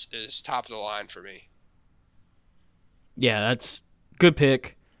 Clemson is top of the line for me. Yeah, that's good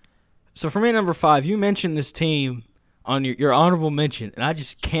pick. So for me, number 5, you mentioned this team on your honorable mention, and I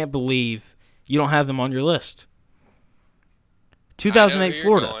just can't believe you don't have them on your list. 2008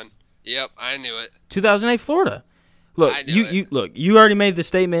 Florida. Going. Yep, I knew it. 2008 Florida. Look, you already made the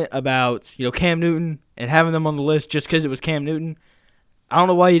statement about Cam Newton and having them on the list just because it was Cam Newton. I don't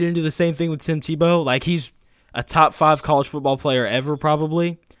know why you didn't do the same thing with Tim Tebow. Like, he's a top 5 college football player ever,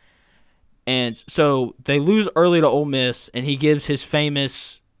 probably. And so they lose early to Ole Miss, and he gives his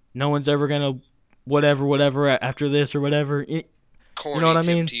famous "no one's ever gonna whatever after this" or whatever. Corny you know what I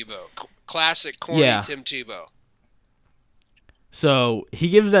mean? Tim Tebow. Classic corny Tim Tebow. So he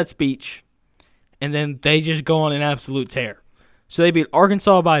gives that speech, and then they just go on an absolute tear. So they beat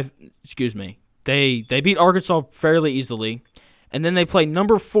Arkansas They beat Arkansas fairly easily, and then they play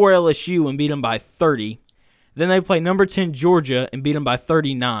number 4 LSU and beat them by 30. Then they play number 10 Georgia and beat them by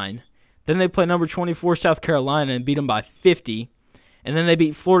 39. Then they play number 24 South Carolina and beat them by 50. And then they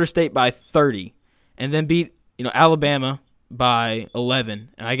beat Florida State by 30. And then beat Alabama by 11.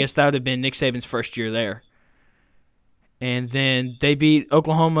 And I guess that would have been Nick Saban's first year there. And then they beat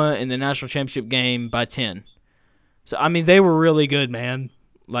Oklahoma in the national championship game by 10. So, I mean, they were really good, man.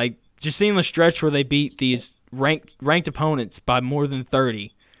 Like, just seeing the stretch where they beat these ranked opponents by more than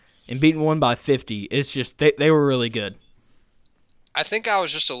 30 and beating one by 50, it's just they were really good. I think I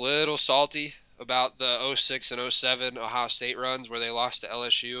was just a little salty about the 06 and 07 Ohio State runs where they lost to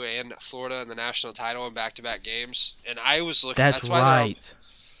LSU and Florida in the national title in back-to-back games. And I was looking. That's right.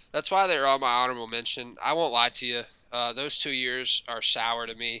 That's why they're on my honorable mention. I won't lie to you. Those 2 years are sour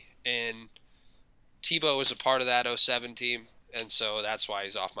to me, and Tebow was a part of that 07 team, and so that's why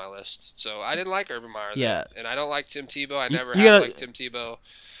he's off my list. So I didn't like Urban Meyer, yeah, and I don't like Tim Tebow. I never have liked Tim Tebow.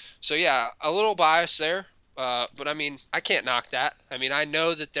 So yeah, a little bias there, but I mean, I can't knock that. I mean, I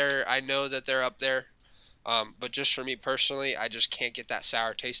know that they're up there, but just for me personally, I just can't get that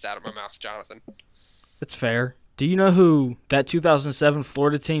sour taste out of my mouth, Jonathan. That's fair. Do you know who that 2007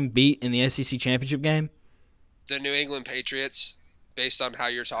 Florida team beat in the SEC championship game? The New England Patriots, based on how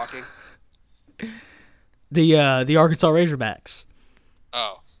you're talking. The Arkansas Razorbacks.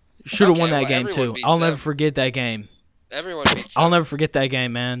 Oh. Should have won that game, too. I'll never forget that game. Everyone beats them. I'll never forget that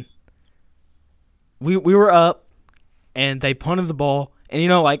game, man. We were up, and they punted the ball. And,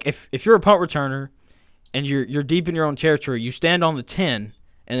 like, if you're a punt returner and you're deep in your own territory, you stand on the 10,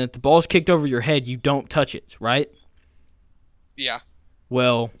 and if the ball's kicked over your head, you don't touch it, right? Yeah.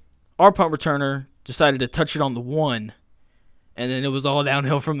 Well, our punt returner decided to touch it on the 1, and then it was all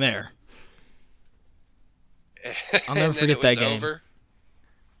downhill from there. I'll never forget that game. Over.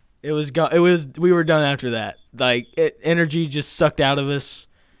 It was. We were done after that. Like, energy just sucked out of us.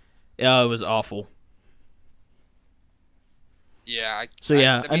 Yeah, it was awful. Yeah. I mean,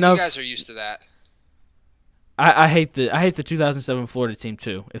 enough, you guys are used to that. I hate the 2007 Florida team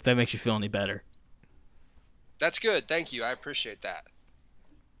too. If that makes you feel any better. That's good. Thank you. I appreciate that.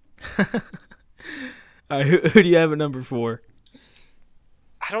 All right, who do you have at number 4?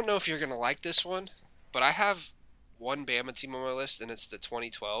 I don't know if you're gonna like this one, but I have one Bama team on my list, and it's the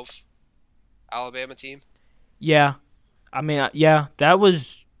 2012 Alabama team. Yeah, I mean, that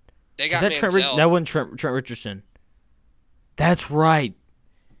was. They got Manziel. That wasn't Trent Richardson. That's right.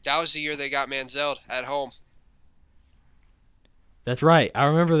 That was the year they got Manziel at home. That's right. I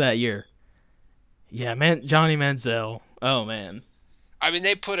remember that year. Yeah, man, Johnny Manziel. Oh man. I mean,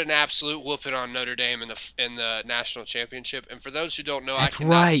 they put an absolute whooping on Notre Dame in the national championship. And for those who don't know, I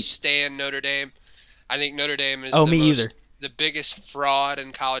cannot stand Notre Dame. I think Notre Dame is the biggest fraud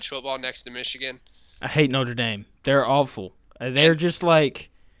in college football next to Michigan. I hate Notre Dame. They're awful. They're just like.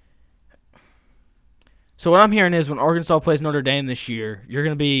 So what I'm hearing is when Arkansas plays Notre Dame this year, you're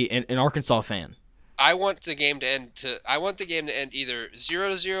going to be an Arkansas fan. I want the game to end either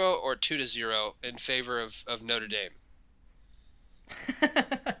 0-0 or 2-0 in favor of Notre Dame.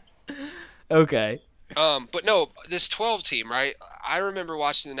 Okay. But no, this 12 team, right? I remember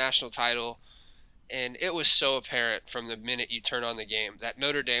watching the national title, and it was so apparent from the minute you turn on the game that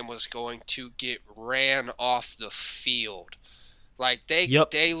Notre Dame was going to get ran off the field. Like,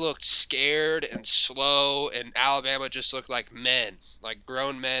 they looked scared and slow, and Alabama just looked like men, like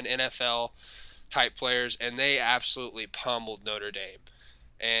grown men, NFL-type players, and they absolutely pummeled Notre Dame.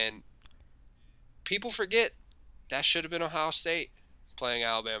 And people forget that should have been Ohio State playing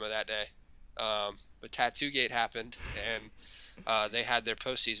Alabama that day. But Tattoo-Gate happened, and they had their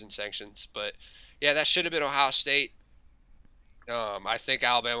postseason sanctions. But, yeah, that should have been Ohio State. I think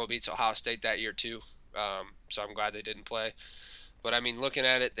Alabama beats Ohio State that year too, so I'm glad they didn't play. But I mean, looking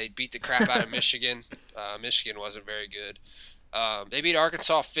at it, they beat the crap out of Michigan. Michigan wasn't very good. They beat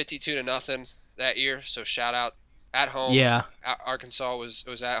Arkansas 52-0 that year. So shout out at home. Yeah. Arkansas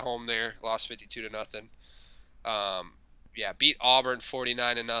was at home there, lost 52-0. Yeah, beat Auburn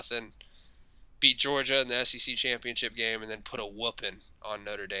 49-0. Beat Georgia in the SEC championship game, and then put a whooping on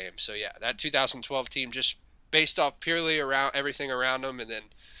Notre Dame. So yeah, that 2012 team just based off purely around everything around them, and then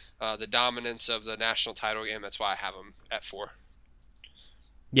the dominance of the national title game. That's why I have them at 4.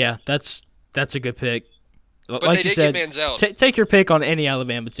 Yeah, that's a good pick. But Like they you did said, get Manziel. take your pick on any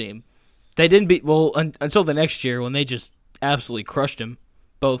Alabama team. They didn't beat until the next year when they just absolutely crushed him,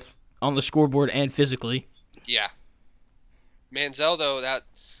 both on the scoreboard and physically. Yeah. Manziel, though, that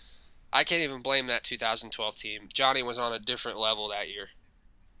I can't even blame that 2012 team. Johnny was on a different level that year.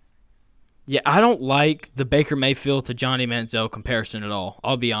 Yeah, I don't like the Baker Mayfield to Johnny Manziel comparison at all.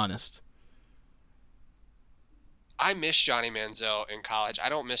 I'll be honest. I miss Johnny Manziel in college. I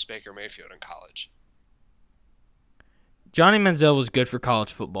don't miss Baker Mayfield in college. Johnny Manziel was good for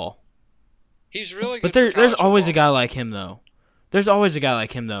college football. He's really good But for college there's always football. a guy like him, though. There's always a guy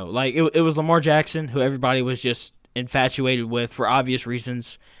like him, though. Like, it was Lamar Jackson, who everybody was just infatuated with for obvious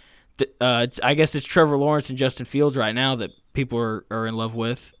reasons. I guess it's Trevor Lawrence and Justin Fields right now that people are in love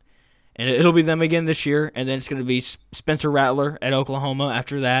with. And it'll be them again this year. And then it's going to be Spencer Rattler at Oklahoma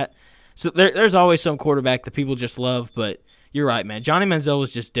after that. So there's always some quarterback that people just love. But you're right, man. Johnny Manziel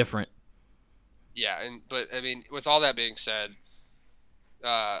was just different. Yeah, but I mean, with all that being said,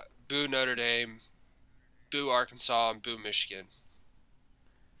 boo Notre Dame, boo Arkansas, and boo Michigan.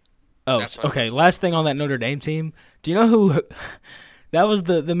 Oh, That's my okay. reason. Last thing on that Notre Dame team. Do you know who? That was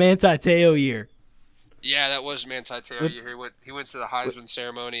the Manti Te'o year. Yeah, that was Manti Te'o year. He went to the Heisman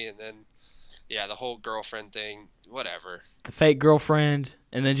ceremony, and then yeah, the whole girlfriend thing. Whatever. The fake girlfriend,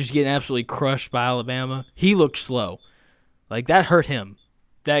 and then just getting absolutely crushed by Alabama. He looked slow. Like, that hurt him.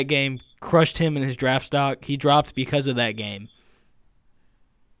 That game crushed him in his draft stock. He dropped because of that game.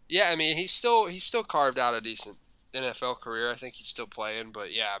 Yeah, I mean, he's still carved out a decent NFL career. I think he's still playing,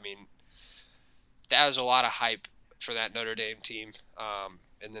 but yeah, I mean, that was a lot of hype for that Notre Dame team,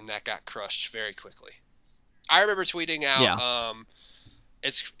 and then that got crushed very quickly. I remember tweeting out, Yeah.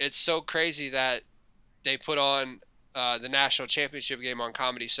 it's so crazy that they put on the national championship game on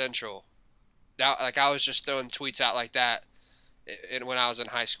Comedy Central. That, like, I was just throwing tweets out like that, and when I was in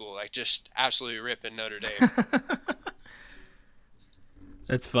high school, like, just absolutely ripping Notre Dame.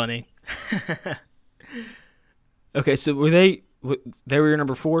 That's funny. Okay, so they were your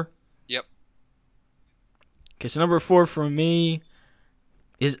number 4? Yep. Okay, so number 4 for me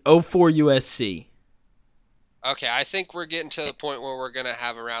is 04 USC. Okay, I think we're getting to the point where we're gonna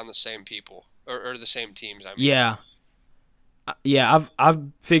have around the same people or the same teams. I mean, Yeah. Yeah, I've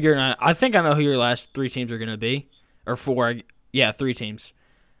figured I think I know who your last 3 teams are going to be. Or 4. Yeah, 3 teams.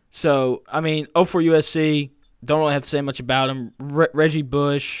 So, I mean, 04 USC, don't really have to say much about him. Reggie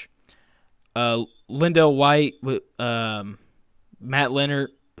Bush, Lindell White, Matt Leonard,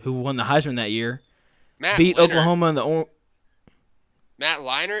 who won the Heisman that year, Matt beat Leonard, Oklahoma in the Matt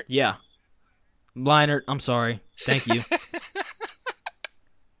Leinart. Yeah. Leinart, I'm sorry. Thank you.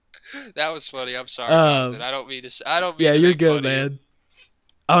 That was funny. I'm sorry, Jonathan. I don't mean to. I don't mean Yeah, to you're make good, fun of you. man.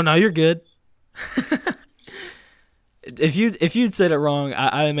 Oh, no, you're good. If you'd said it wrong,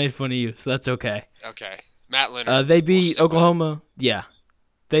 I made fun of you, so that's okay. Okay, Matt Leonard. They We'll beat stick with Oklahoma. Yeah,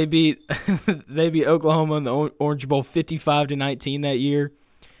 they beat they beat Oklahoma in the Orange Bowl 55-19 that year.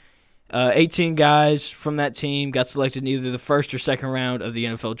 18 guys from that team got selected in either the first or second round of the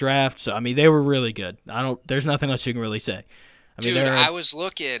NFL draft. So I mean, they were really good. There's nothing else you can really say. I mean, Dude, I was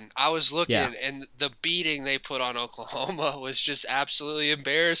looking, Yeah. and the beating they put on Oklahoma was just absolutely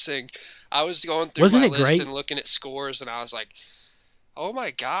embarrassing. I was going through Wasn't my it list great? and looking at scores, and I was like, "Oh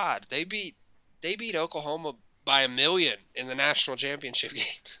my God, they beat Oklahoma by 1,000,000 in the national championship game."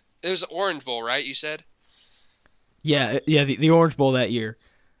 It was the Orange Bowl, right? You said? Yeah, the Orange Bowl that year.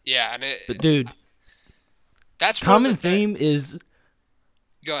 Yeah, and But dude, that's one common of the theme is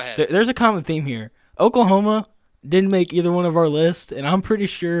Go ahead. there's a common theme here. Oklahoma didn't make either one of our lists, and I'm pretty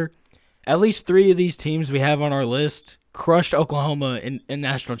sure at least 3 of these teams we have on our list crushed Oklahoma in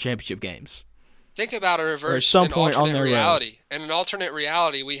national championship games. Think about a Or at reverse, some an point on alternate their road. reality. In an alternate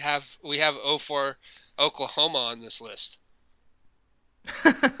reality, we have 04 Oklahoma on this list.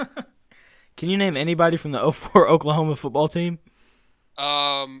 Can you name anybody from the 04 Oklahoma football team?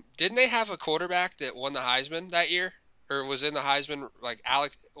 Didn't they have a quarterback that won the Heisman that year, or was in the Heisman, like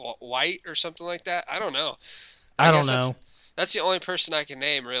Alec White or something like that? I don't know. I don't guess know. That's the only person I can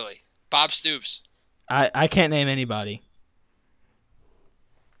name, really. Bob Stoops. I can't name anybody.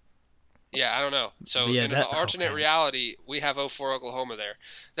 Yeah, I don't know. So But yeah, in an alternate reality, we have 04 Oklahoma there.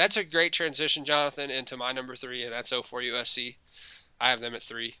 That's a great transition, Jonathan, into my number 3, and that's 04 USC. I have them at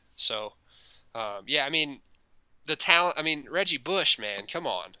 3. So, yeah, I mean, the talent. I mean, Reggie Bush, man, come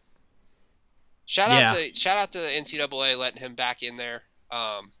on. Shout out to the NCAA letting him back in there.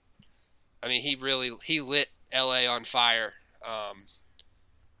 I mean, he lit LA on fire.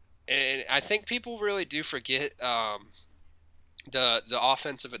 And I think people really do forget the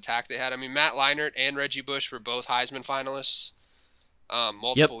offensive attack they had. I mean, Matt Leinart and Reggie Bush were both Heisman finalists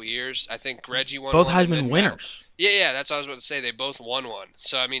multiple years. I think Reggie won both one. Heisman winners. Yeah, that's what I was about to say. They both won one.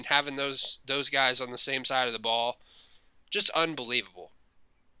 So I mean, having those guys on the same side of the ball, just unbelievable.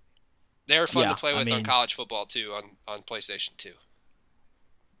 They were fun to play with on college football too, on PlayStation 2.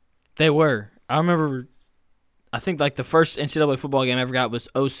 They were. I remember. I think like the first NCAA football game I ever got was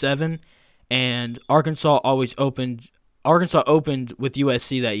 07, and Arkansas opened with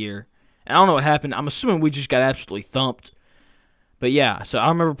USC that year. And I don't know what happened. I'm assuming we just got absolutely thumped. But yeah, so I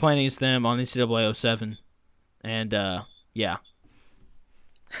remember playing against them on NCAA 07. And yeah.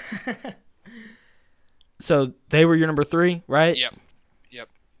 So they were your number 3, right? Yep.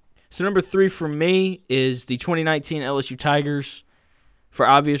 So number 3 for me is the 2019 LSU Tigers, for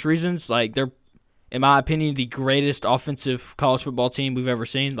obvious reasons. Like, they're, in my opinion, the greatest offensive college football team we've ever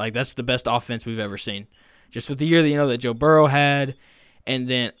seen. Like, that's the best offense we've ever seen. Just with the year that Joe Burrow had, and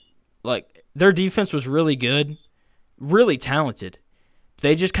then like their defense was really good, really talented.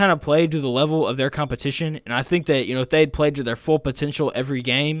 They just kind of played to the level of their competition, and I think that if they had played to their full potential every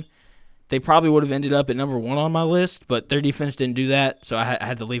game, they probably would have ended up at number 1 on my list. But their defense didn't do that, so I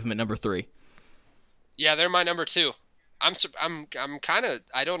had to leave them at number 3. Yeah, they're my number 2. I'm kind of,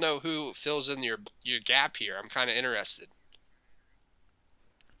 I don't know who fills in your gap here. I'm kind of interested.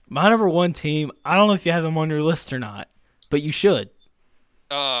 My number 1 team, I don't know if you have them on your list or not, but you should.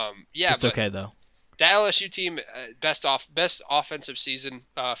 Yeah, it's okay though. The LSU team, best offensive season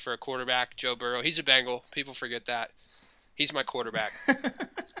for a quarterback, Joe Burrow. He's a Bengal. People forget that. He's my quarterback.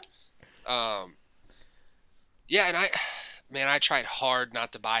 Yeah, and I tried hard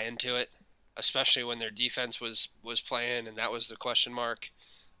not to buy into it, especially when their defense was playing, and that was the question mark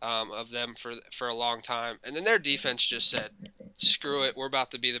of them for a long time. And then their defense just said, screw it, we're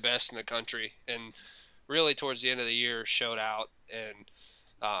about to be the best in the country. And really towards the end of the year showed out. And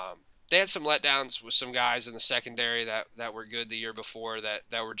they had some letdowns with some guys in the secondary that were good the year before that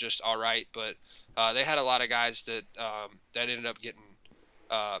were just all right. But they had a lot of guys that ended up getting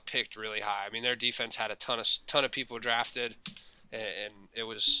picked really high. I mean, their defense had a ton of people drafted, and it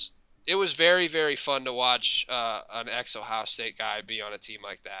was very, very fun to watch an ex-Ohio State guy be on a team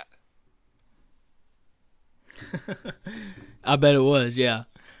like that. I bet it was, yeah.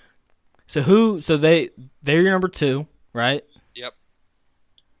 So they're your number 2, right? Yep.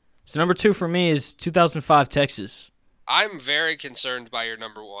 So number 2 for me is 2005 Texas. I'm very concerned by your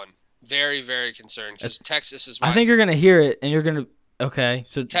number 1. Very, very concerned, because Texas is I think you're going to hear it, and you're going to – okay.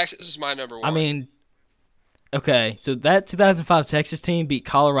 So Texas is my number 1. I mean – okay, so that 2005 Texas team beat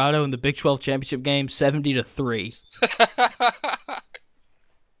Colorado in the Big 12 championship game 70-3.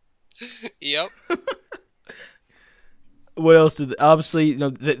 Yep. What else did obviously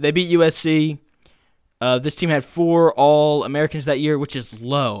they beat USC. This team had 4 All-Americans that year, which is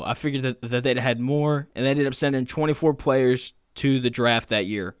low. I figured that they'd had more, and they ended up sending 24 players to the draft that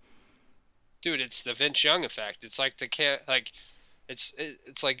year. Dude, it's the Vince Young effect. It's like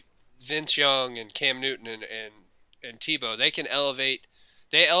it's like Vince Young and Cam Newton and Tebow.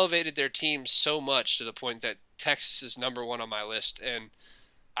 They elevated their team so much to the point that Texas is number 1 on my list, and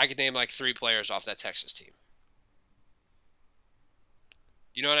I could name like 3 players off that Texas team.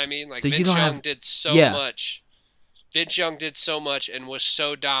 You know what I mean? Like, so Vince Young did so much. Vince Young did so much and was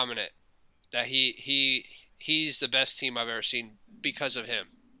so dominant that he's the best team I've ever seen because of him.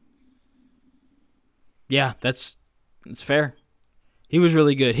 Yeah, that's fair. He was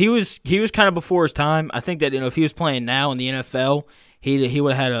really good. He was kind of before his time. I think that if he was playing now in the NFL, he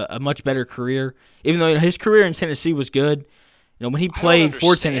would have had a much better career. Even though his career in Tennessee was good, when he played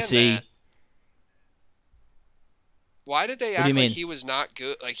for Tennessee. That. Why did they act like he was not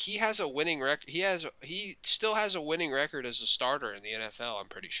good? Like, he has a winning record. He still has a winning record as a starter in the NFL. I'm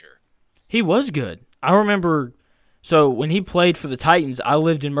pretty sure. He was good. I remember. So when he played for the Titans, I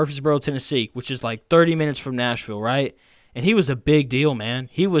lived in Murfreesboro, Tennessee, which is like 30 minutes from Nashville, right? And he was a big deal, man.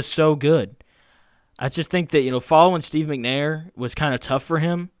 He was so good. I just think that, following Steve McNair was kind of tough for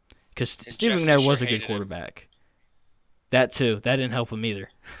him because Steve McNair was a good quarterback. That, too. That didn't help him either.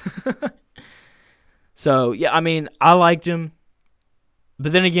 So, yeah, I mean, I liked him.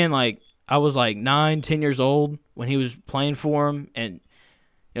 But then again, like, I was like 9, 10 years old when he was playing for him. And,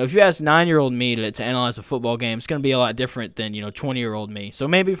 if you ask 9-year-old me to analyze a football game, it's going to be a lot different than 20-year-old me. So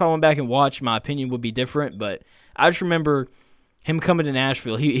maybe if I went back and watched, my opinion would be different. But I just remember him coming to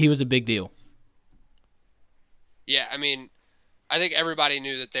Nashville. He was a big deal. Yeah, I mean, I think everybody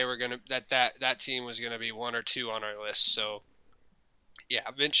knew that they were gonna that team was gonna be 1 or 2 on our list. So yeah,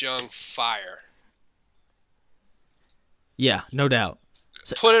 Vince Young, fire. Yeah, no doubt.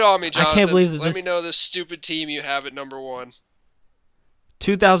 Put it on me, Jonathan. I can't believe that Let me know this stupid team you have at number 1.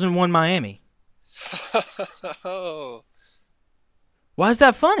 2001 Miami. Oh, Why is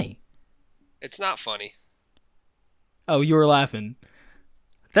that funny? it's not funny. Oh, you were laughing.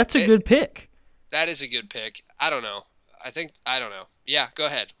 That's a good pick. That is a good pick. I don't know. I don't know. Yeah, go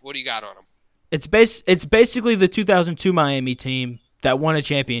ahead. What do you got on them? It's basically the 2002 Miami team that won a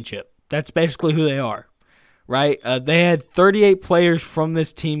championship. That's basically who they are, right? They had 38 players from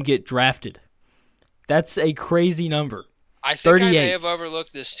this team get drafted. That's a crazy number. I think 38. I may have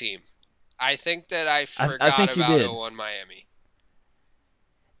overlooked this team. I think that I forgot think you about did. 01 Miami.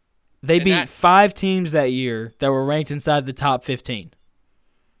 They And beat that- 5 teams that year that were ranked inside the top 15.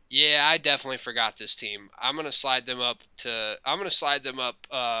 Yeah, I definitely forgot this team. I'm gonna slide them up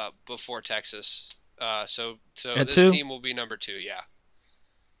before Texas. So At this 2? team will be number 2. Yeah.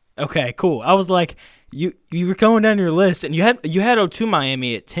 Okay, cool. I was like, you were going down your list, and you had 02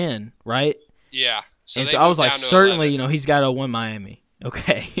 Miami at 10, right? Yeah. And they so I was moved like, down to certainly, 11. He's got 01 Miami.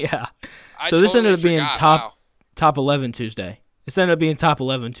 Okay, yeah. I So this ended up totally being forgot. Wow. top 11 Tuesday. This ended up being top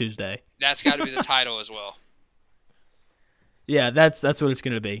 11 Tuesday. That's got to be the title as well. Yeah, that's what it's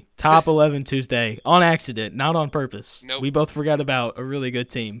going to be. Top 11 Tuesday on accident, not on purpose. Nope. We both forgot about a really good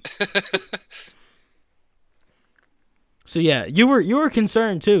team. So yeah, you were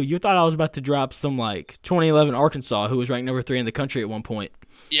concerned too. You thought I was about to drop some 2011 Arkansas, who was ranked number 3 in the country at one point.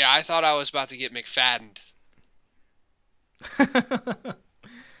 Yeah, I thought I was about to get McFaddened.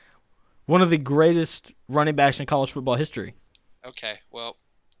 One of the greatest running backs in college football history. Okay, well,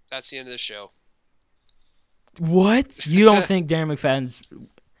 that's the end of the show. What? You don't think Darren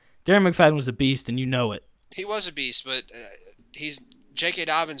McFadden was a beast, and you know it? He was a beast, but J.K.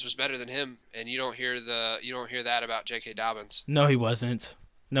 Dobbins was better than him, and you don't hear that about J.K. Dobbins. No, he wasn't.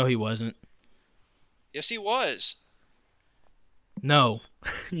 Yes, he was. No,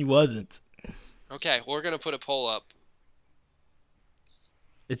 he wasn't. Okay, we're gonna put a poll up.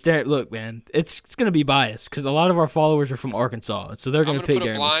 It's Darren. Look, man, it's going to be biased because a lot of our followers are from Arkansas, so they're going to gonna pick put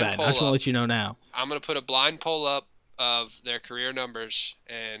a Darren blind McFadden. poll I just want up. to let you know now. I'm gonna put a blind poll up of their career numbers,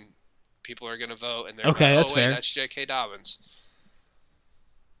 and people are gonna vote, and they're Okay, gonna, that's wait, fair. that's J.K. Dobbins.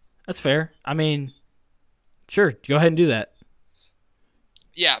 That's fair. I mean, sure, go ahead and do that.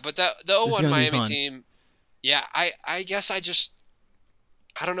 Yeah, but the This is 01 gonna be Miami fun. team, yeah, I guess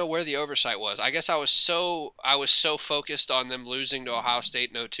I don't know where the oversight was. I guess I was so focused on them losing to Ohio State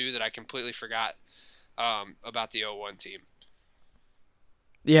in 02 that I completely forgot about the 01 team.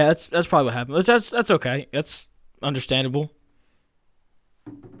 Yeah, that's probably what happened. That's okay. That's understandable.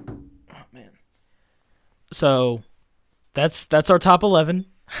 Oh man. So, that's our top 11.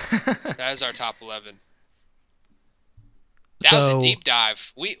 That is our top 11. That was a So- deep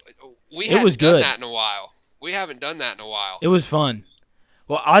dive. We was haven't done good. that in a while. We haven't done that in a while. It was fun.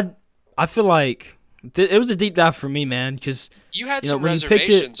 Well, I feel like it was a deep dive for me, man, because You had You know, some when you picked it-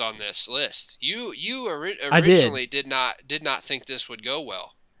 reservations on this list. You I did. originally did not think this would go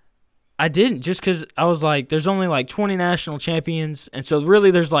well. I didn't, just because I was like, there's only 20 national champions, and so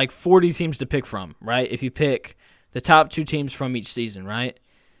really there's 40 teams to pick from, right? If you pick the top 2 teams from each season, right?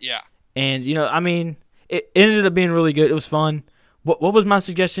 Yeah. And, I mean, it ended up being really good. It was fun. What was my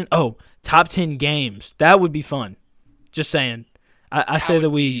suggestion? Oh, top 10 games. That would be fun. Just saying. I say that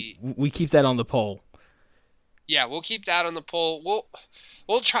would we keep that on the poll. Yeah, we'll keep that on the poll.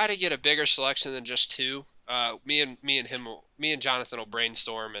 We'll try to get a bigger selection than just 2. Me and Jonathan will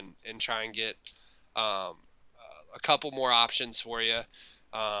brainstorm and try and get a couple more options for you.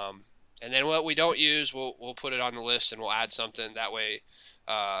 And then what we don't use, we'll put it on the list and we'll add something. That way,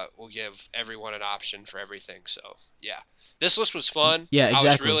 we'll give everyone an option for everything. So yeah, this list was fun. Yeah, I was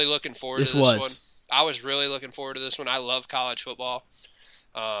exactly. really looking forward to this one. I was really looking forward to this one. I love college football.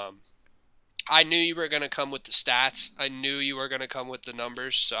 I knew you were going to come with the stats. I knew you were going to come with the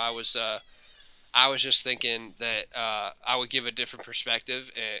numbers. So I was just thinking that I would give a different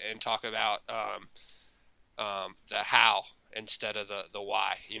perspective and talk about the how instead of the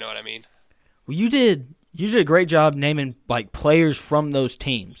why. You know what I mean? Well, you did a great job naming players from those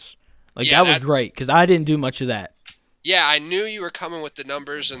teams. Yeah, that was great because I didn't do much of that. Yeah, I knew you were coming with the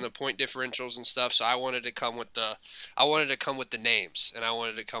numbers and the point differentials and stuff, so I wanted to come with the names, and I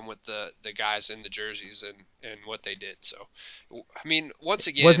wanted to come with the guys in the jerseys and what they did. So, I mean, once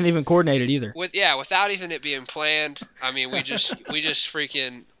again, Wasn't even coordinated either. without even it being planned. I mean, we just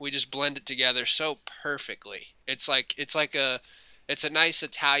blend it together so perfectly. It's a nice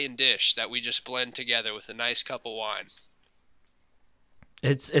Italian dish that we just blend together with a nice cup of wine,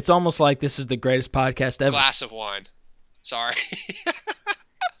 It's almost like this is the greatest podcast ever. glass of wine. Sorry.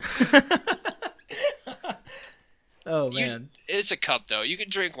 Oh man, It's a cup though. You can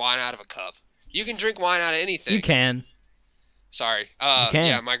drink wine out of a cup. You can drink wine out of anything. you can. Sorry. can.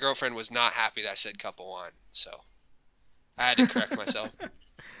 Yeah, my girlfriend was not happy that I said cup of wine, so I had to correct myself.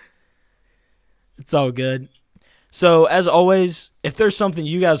 It's all good. So as always, if there's something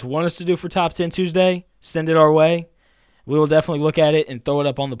you guys want us to do for Top 10 Tuesday, send it our way. We will definitely look at it and throw it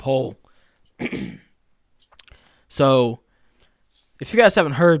up on the poll. So, if you guys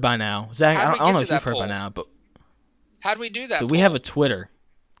haven't heard by now, Zach, I don't know if you've heard by now, but How'd we do that? so we have a Twitter.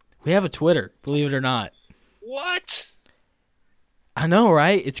 We have a Twitter, believe it or not. What? I know,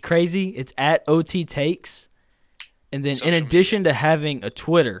 right? It's crazy. It's at OT Takes. And then in addition to having a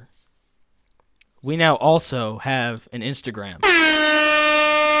Twitter, we now also have an Instagram.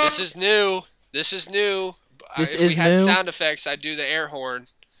 This is new. If we had sound effects, I'd do the air horn,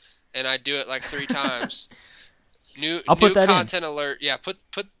 and I'd do it like 3 times. I'll put that content alert. Yeah, put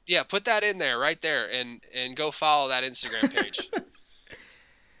that in there right there, and go follow that Instagram page.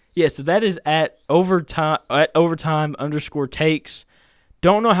 Yeah, so that is at overtime_takes.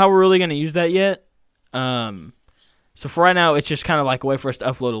 Don't know how we're really going to use that yet. So for right now, it's just kind of like a way for us to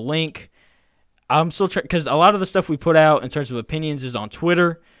upload a link. I'm still trying, because a lot of the stuff we put out in terms of opinions is on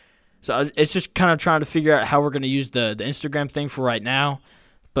Twitter. So it's just kind of trying to figure out how we're going to use the Instagram thing for right now.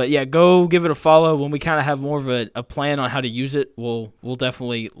 But yeah, go give it a follow. When we kind of have more of a plan on how to use it, we'll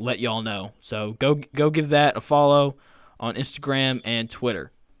definitely let y'all know. So go give that a follow on Instagram and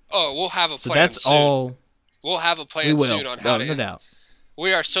Twitter. Oh, we'll have a plan. So that's soon. all. We'll have a plan soon on how to. No doubt.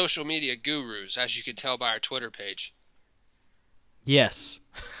 We are social media gurus, as you can tell by our Twitter page. Yes.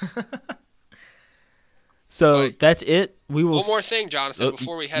 So that's it. We will. One more thing, Jonathan,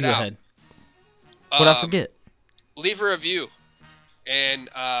 before we head out. Ahead. What'd I forget? Leave a review. And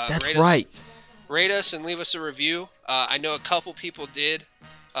that's rate right. Rate us and leave us a review. I know a couple people did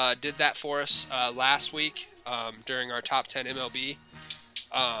that for us last week during our top 10 MLB.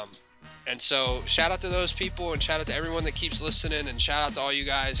 And so shout out to those people, and shout out to everyone that keeps listening, and shout out to all you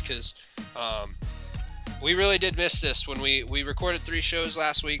guys, because we really did miss this when we recorded 3 shows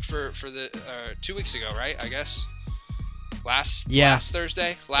last week for the 2 weeks ago, right? I guess last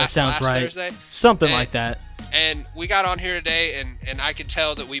Thursday, last right. Thursday, something like that. And we got on here today, and I could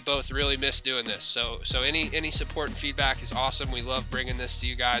tell that we both really missed doing this. So any support and feedback is awesome. We love bringing this to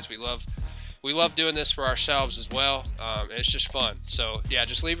you guys. We love doing this for ourselves as well. And it's just fun. So yeah,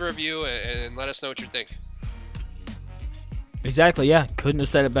 just leave a review and let us know what you're thinking. Exactly. Yeah, couldn't have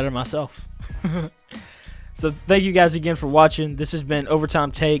said it better myself. So thank you guys again for watching. This has been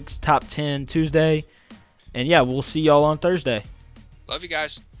Overtime Takes Top 10 Tuesday, and yeah, we'll see y'all on Thursday. Love you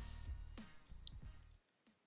guys.